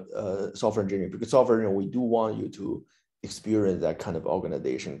the software engineering, because software engineering, we do want you to experience that kind of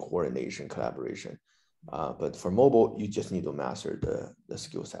organization, coordination, collaboration. But for mobile, you just need to master the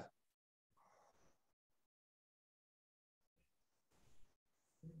skill set.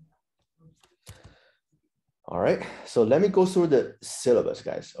 All right, so let me go through the syllabus,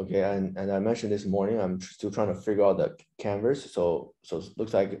 guys. Okay, and I mentioned this morning, I'm still trying to figure out the Canvas. So it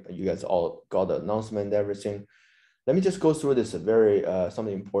looks like you guys all got the announcement and everything. Let me just go through this very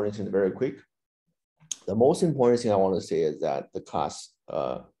something important thing very quick. The most important thing I want to say is that the class,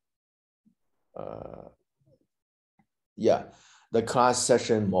 the class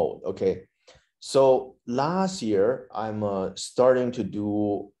session mode. Okay, so last year I'm starting to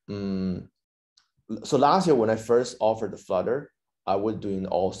do. So last year when I first offered the Flutter, I was doing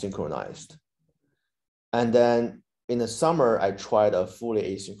all synchronized. And then in the summer, I tried a fully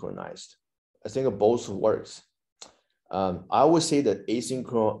asynchronized. I think both works. I would say that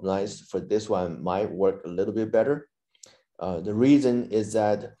asynchronized for this one might work a little bit better. The reason is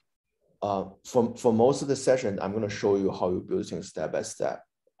that for most of the session, I'm going to show you how you build things step by step.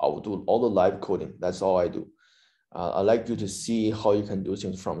 I will do all the live coding. That's all I do. I'd like you to see how you can do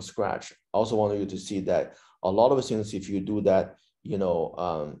things from scratch. I also want you to see that a lot of things, if you do that,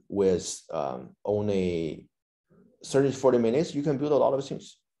 with only 30 to 40 minutes, you can build a lot of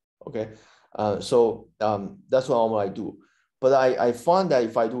things. Okay, so that's what I do. But I found that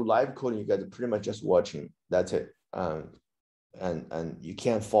if I do live coding, you guys are pretty much just watching. That's it. And you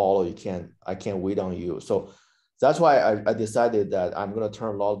can't follow. I can't wait on you. So that's why I decided that I'm going to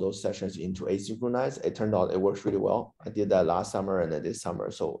turn a lot of those sessions into asynchronized. It turned out it works really well. I did that last summer and then this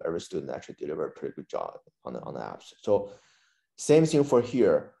summer. So every student actually delivered a pretty good job on the apps. So same thing for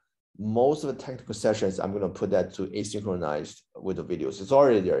here. Most of the technical sessions, I'm going to put that to asynchronized with the videos. It's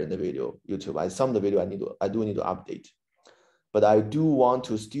already there in the video, YouTube. Some of the video I do need to update. But I do want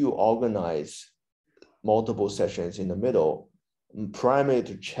to still organize multiple sessions in the middle, primarily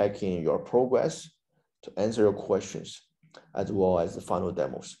to check in your progress, to answer your questions, as well as the final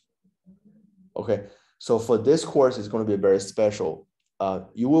demos. Okay, so for this course, it's going to be very special.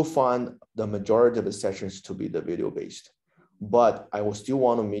 You will find the majority of the sessions to be the video based, but I will still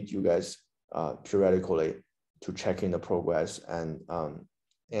want to meet you guys periodically to check in the progress and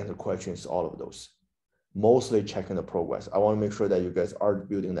answer questions, all of those. Mostly checking the progress. I want to make sure that you guys are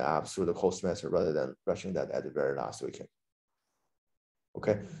building the apps through the whole semester rather than rushing that at the very last weekend.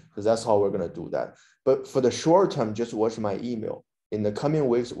 Okay, because that's how we're going to do that. But for the short term, just watch my email. In the coming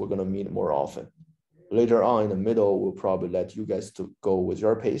weeks, we're going to meet more often. Later on in the middle, we'll probably let you guys to go with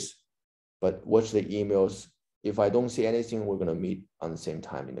your pace, but watch the emails. If I don't see anything, we're going to meet on the same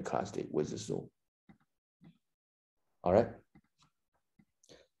time in the class day with the Zoom. All right.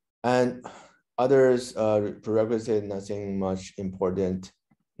 And others, prerequisite, nothing much important.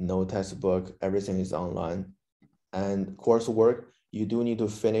 No textbook, everything is online. And coursework, you do need to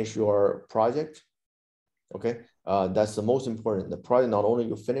finish your project. Okay, that's the most important. The project, not only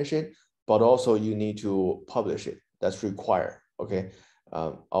you finish it, but also you need to publish it. That's required. Okay,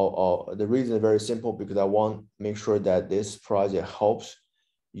 the reason is very simple, because I want to make sure that this project helps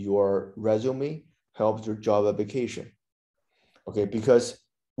your resume, helps your job application. Okay, because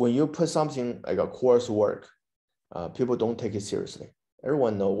when you put something like a coursework, people don't take it seriously.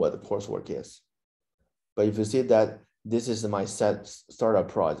 Everyone knows what the coursework is. But if you see that this is my startup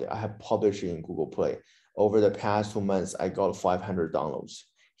project, I have published it in Google Play. Over the past 2 months, I got 500 downloads.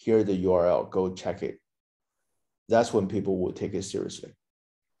 Here's the URL, go check it. That's when people will take it seriously.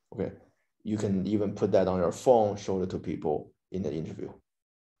 Okay, you can even put that on your phone, show it to people in the interview.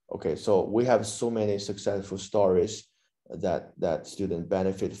 Okay, so we have so many successful stories that students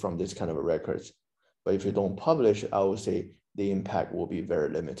benefit from this kind of records. But if you don't publish, I would say the impact will be very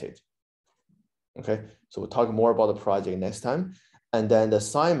limited. Okay, so we'll talk more about the project next time. And then the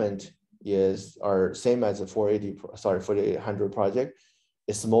assignment is same as the 4800 project.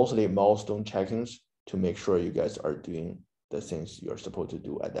 It's mostly milestone check-ins to make sure you guys are doing the things you're supposed to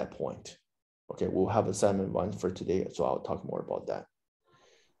do at that point. Okay, we'll have assignment 1 for today, so I'll talk more about that.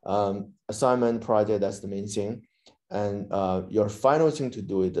 Assignment project, that's the main thing. And your final thing to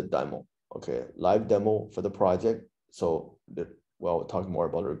do is the demo, okay? Live demo for the project. So we'll talk more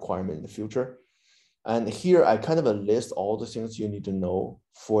about the requirement in the future. And here I kind of list all the things you need to know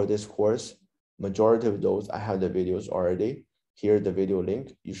for this course. Majority of those, I have the videos already. Here's the video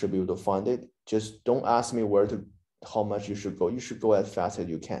link. You should be able to find it. Just don't ask me how much you should go. You should go as fast as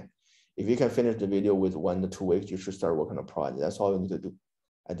you can. If you can finish the video with 1 to 2 weeks, you should start working on a project. That's all you need to do.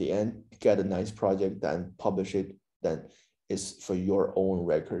 At the end, get a nice project, then publish it. Then it's for your own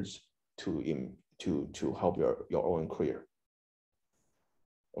records to help your own career.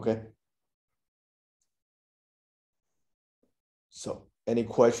 Okay. So any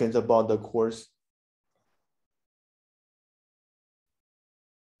questions about the course?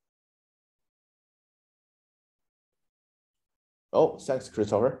 Oh, thanks,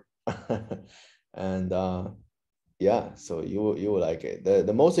 Christopher. And yeah, so you will like it.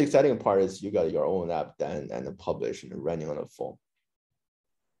 The most exciting part is you got your own app done and published and running on the phone.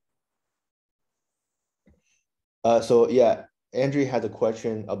 So yeah, Andrew had a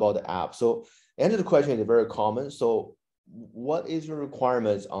question about the app. So Andrew's question is very common. So what is your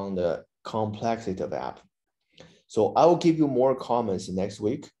requirements on the complexity of the app? So I will give you more comments next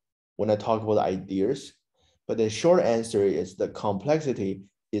week when I talk about ideas. But the short answer is the complexity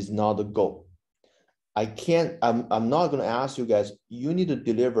is not the goal. I'm not going to ask you guys, you need to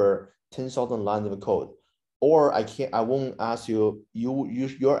deliver 10,000 lines of code. Or I won't ask you,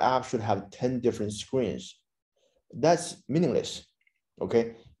 your app should have 10 different screens. That's meaningless,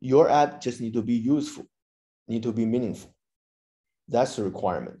 okay? Your app just need to be useful, need to be meaningful. That's the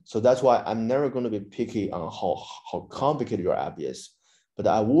requirement. So that's why I'm never going to be picky on how complicated your app is, but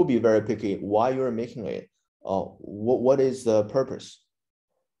I will be very picky why you're making it. What is the purpose?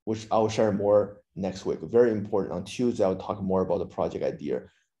 Which I'll share more next week. Very important. On Tuesday, I'll talk more about the project idea.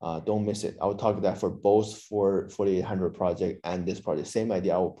 Don't miss it. I'll talk that for both for 4800 project and this project. Same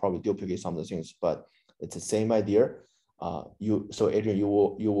idea. I will probably duplicate some of the things, but it's the same idea. So Adrian, you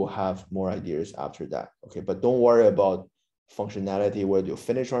will have more ideas after that. Okay, but don't worry about functionality, whether you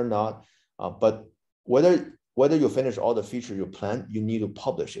finish or not. But whether you finish all the features you plan, you need to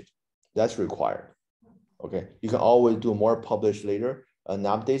publish it. That's required. Okay, you can always do more publish later and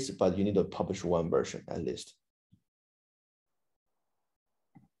updates, but you need to publish one version at least.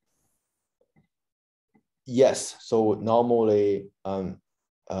 Yes, so normally,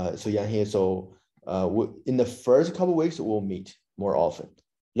 so Yan-Hee, so in the first couple of weeks, we'll meet more often.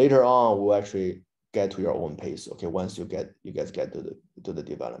 Later on, we'll actually get to your own pace. Okay, once you guys get to the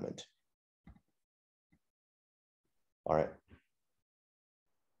development. All right.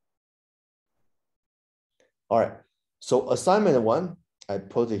 All right. So assignment 1, I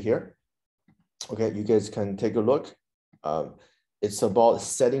put it here. Okay, you guys can take a look. It's about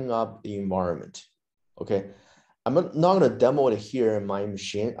setting up the environment. Okay, I'm not going to demo it here in my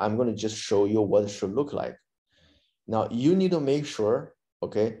machine. I'm going to just show you what it should look like. Now you need to make sure,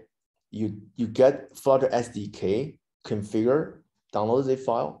 okay, you get Flutter SDK, configure, download the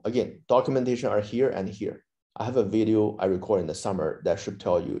file. Again, documentation are here and here. I have a video I recorded in the summer that should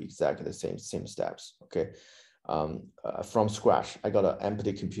tell you exactly the same steps. Okay, from scratch. I got an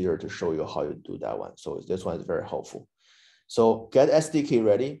empty computer to show you how you do that one. So this one is very helpful. So get SDK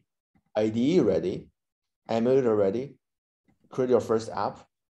ready, IDE ready, emulator ready, create your first app,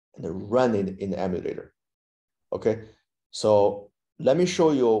 and then run it in the emulator. Okay, so let me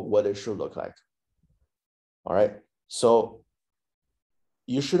show you what it should look like. All right, so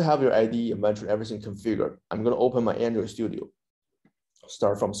you should have your IDE, inventory, everything configured. I'm going to open my Android Studio,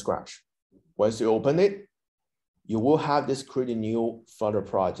 start from scratch. Once you open it, you will have this create a new Flutter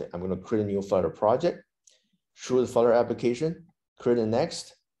project. I'm going to create a new Flutter project, choose the Flutter application, create a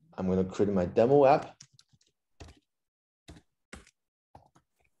next. I'm going to create my demo app.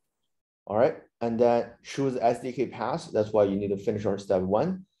 All right, and then choose SDK path. That's why you need to finish on step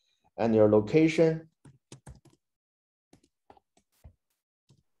 1, and your location,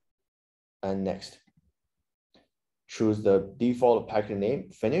 and next. Choose the default package name,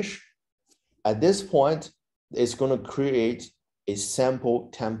 finish. At this point, it's going to create a sample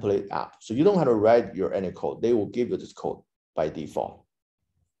template app. So you don't have to write any code. They will give you this code by default.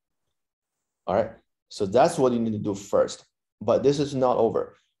 All right, so that's what you need to do first. But this is not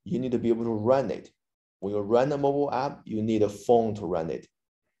over. You need to be able to run it. When you run a mobile app, you need a phone to run it.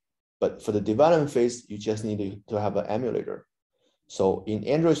 But for the development phase, you just need to have an emulator. So in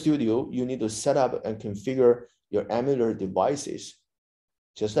Android Studio, you need to set up and configure your emulator devices,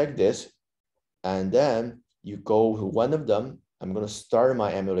 just like this. And then you go to one of them. I'm going to start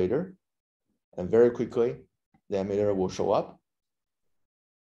my emulator. And very quickly, the emulator will show up.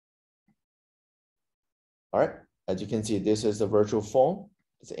 All right. As you can see, this is a virtual phone.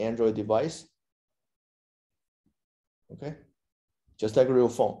 It's an Android device. Okay, just like a real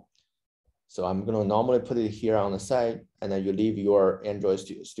phone. So I'm gonna normally put it here on the side, and then you leave your Android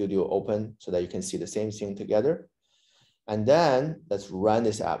Studio open so that you can see the same thing together. And then let's run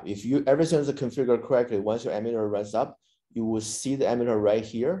this app. If everything is configured correctly, once your emulator runs up, you will see the emulator right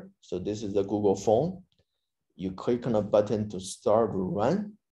here. So this is the Google phone. You click on a button to start to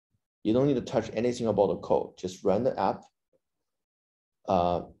run. You don't need to touch anything about the code. Just run the app.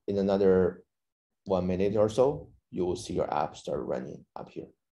 In another 1 minute or so, you will see your app start running up here.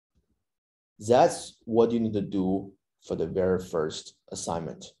 That's what you need to do for the very first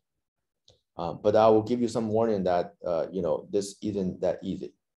assignment. But I will give you some warning that this isn't that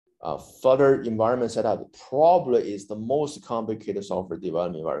easy. Flutter environment setup probably is the most complicated software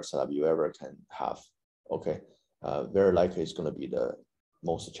development environment setup you ever can have. Okay, very likely it's going to be the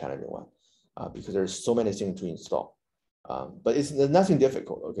most challenging one because there's so many things to install. But there's nothing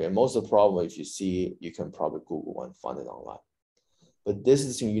difficult. Okay, most of the problem, if you see, you can probably Google one, find it online. But this is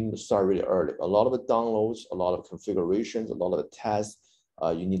the thing you need to start really early. A lot of the downloads, a lot of configurations, a lot of the tests.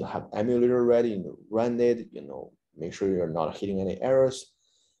 You need to have emulator ready, you know, run it, make sure you're not hitting any errors.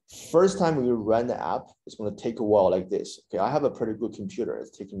 First time you run the app, it's going to take a while like this. Okay, I have a pretty good computer.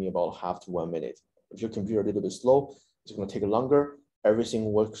 It's taking me about half to 1 minute. If your computer is a little bit slow, it's going to take longer.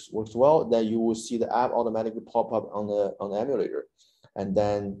 Everything works well. Then you will see the app automatically pop up on the emulator. And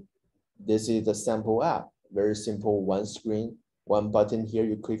then this is the sample app. Very simple, one screen, one button here.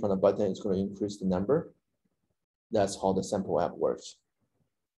 You click on a button, it's going to increase the number. That's how the sample app works.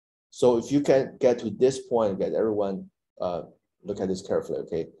 So if you can get to this point, guys, everyone look at this carefully,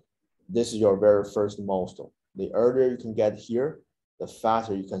 okay? This is your very first milestone. The earlier you can get here, the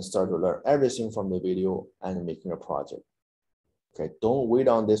faster you can start to learn everything from the video and making a project. Okay, don't wait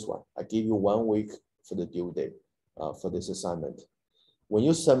on this one. I give you 1 week for the due date for this assignment. When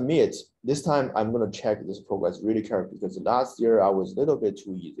you submit, this time I'm gonna check this progress really carefully because last year I was a little bit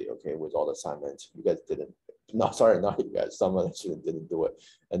too easy, okay, with all the assignments. You guys didn't, no, sorry, not you guys, someone actually didn't do it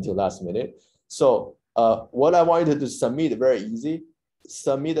until last minute. So what I want you to do, submit very easy,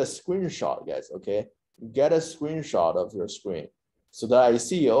 submit a screenshot, guys, okay? Get a screenshot of your screen so that I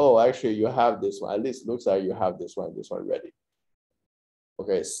see, oh, actually you have this one, at least looks like you have this one ready.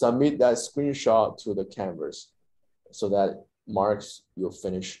 Okay, submit that screenshot to the Canvas so that marks you'll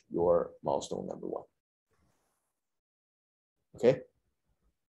finish your milestone number 1. Okay,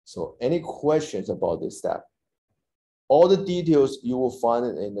 so any questions about this step? All the details you will find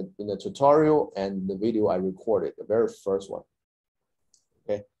in the tutorial and the video I recorded, the very first one.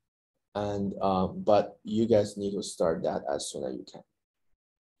 Okay, and but you guys need to start that as soon as you can.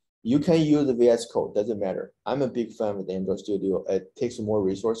 You can use the VS Code, doesn't matter. I'm a big fan of the Android Studio. It takes more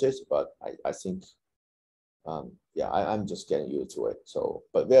resources, but I think, yeah, I'm just getting used to it. So,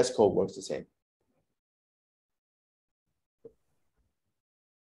 but VS Code works the same.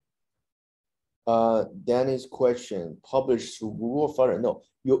 Danny's question, publish through Google Flutter? No,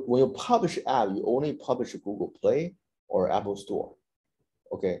 when you publish app, you only publish Google Play or Apple Store.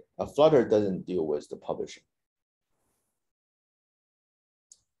 Okay, Flutter doesn't deal with the publishing.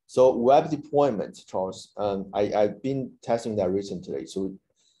 So web deployment, Charles, I've been testing that recently. So,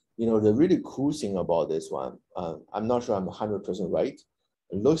 the really cool thing about this one, I'm not sure I'm 100% right.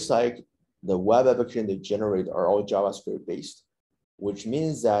 It looks like the web application they generate are all JavaScript based, which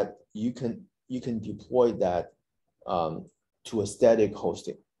means that you can deploy that to a static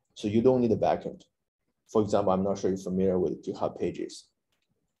hosting. So you don't need a backend. For example, I'm not sure you're familiar with GitHub Pages.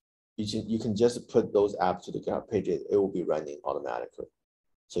 You can just put those apps to the GitHub Pages, it will be running automatically.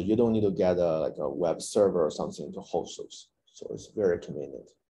 So you don't need to get like a web server or something to host those. So it's very convenient.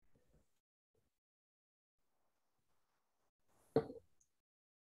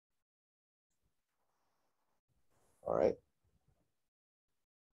 All right.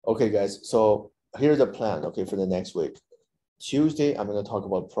 Okay, guys. So here's the plan, okay, for the next week. Tuesday, I'm going to talk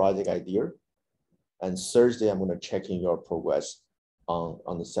about project idea. And Thursday, I'm going to check in your progress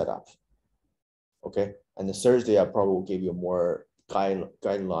on the setup. Okay. And the Thursday, I probably will give you more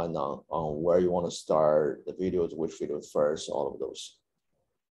guideline on where you want to start the videos, which videos first, all of those.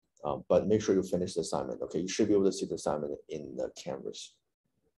 But make sure you finish the assignment. Okay. You should be able to see the assignment in the Canvas.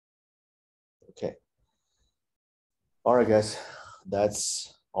 Okay. All right, guys.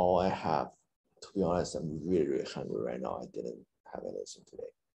 That's all I have. To be honest, I'm really, really hungry right now. I didn't have anything today.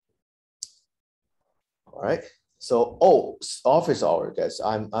 All right. So, office hour, guys.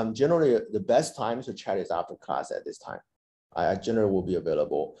 I'm generally the best time to chat is after class at this time. I generally will be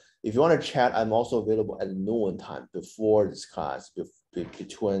available. If you want to chat, I'm also available at noon time before this class,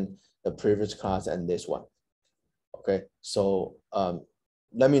 between the previous class and this one. Okay, so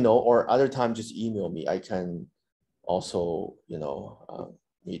let me know, or other time just email me. I can also, you know,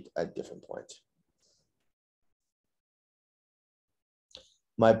 meet at different points.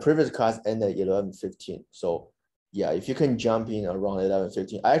 My previous class ended at 11:15. So yeah, if you can jump in around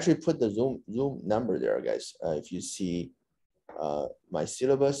 11:15, I actually put the Zoom number there, guys. If you see my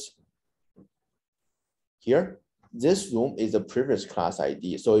syllabus here, this Zoom is the previous class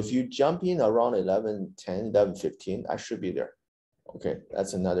ID. So if you jump in around 11:10, 11:15, I should be there. Okay,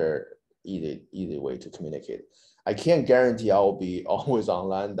 that's another easy way to communicate. I can't guarantee I will be always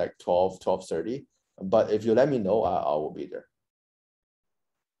online like 12, 12:30, but if you let me know, I will be there.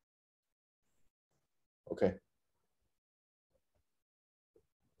 Okay.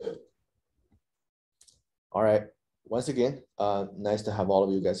 All right. Once again, nice to have all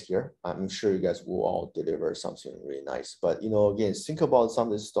of you guys here. I'm sure you guys will all deliver something really nice. But you know, again, think about some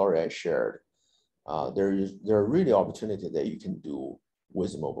of the story I shared. There are really opportunities that you can do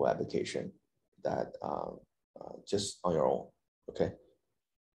with mobile application that just on your own. Okay.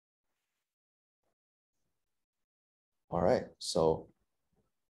 All right. So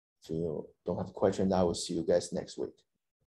if you don't have questions, I will see you guys next week.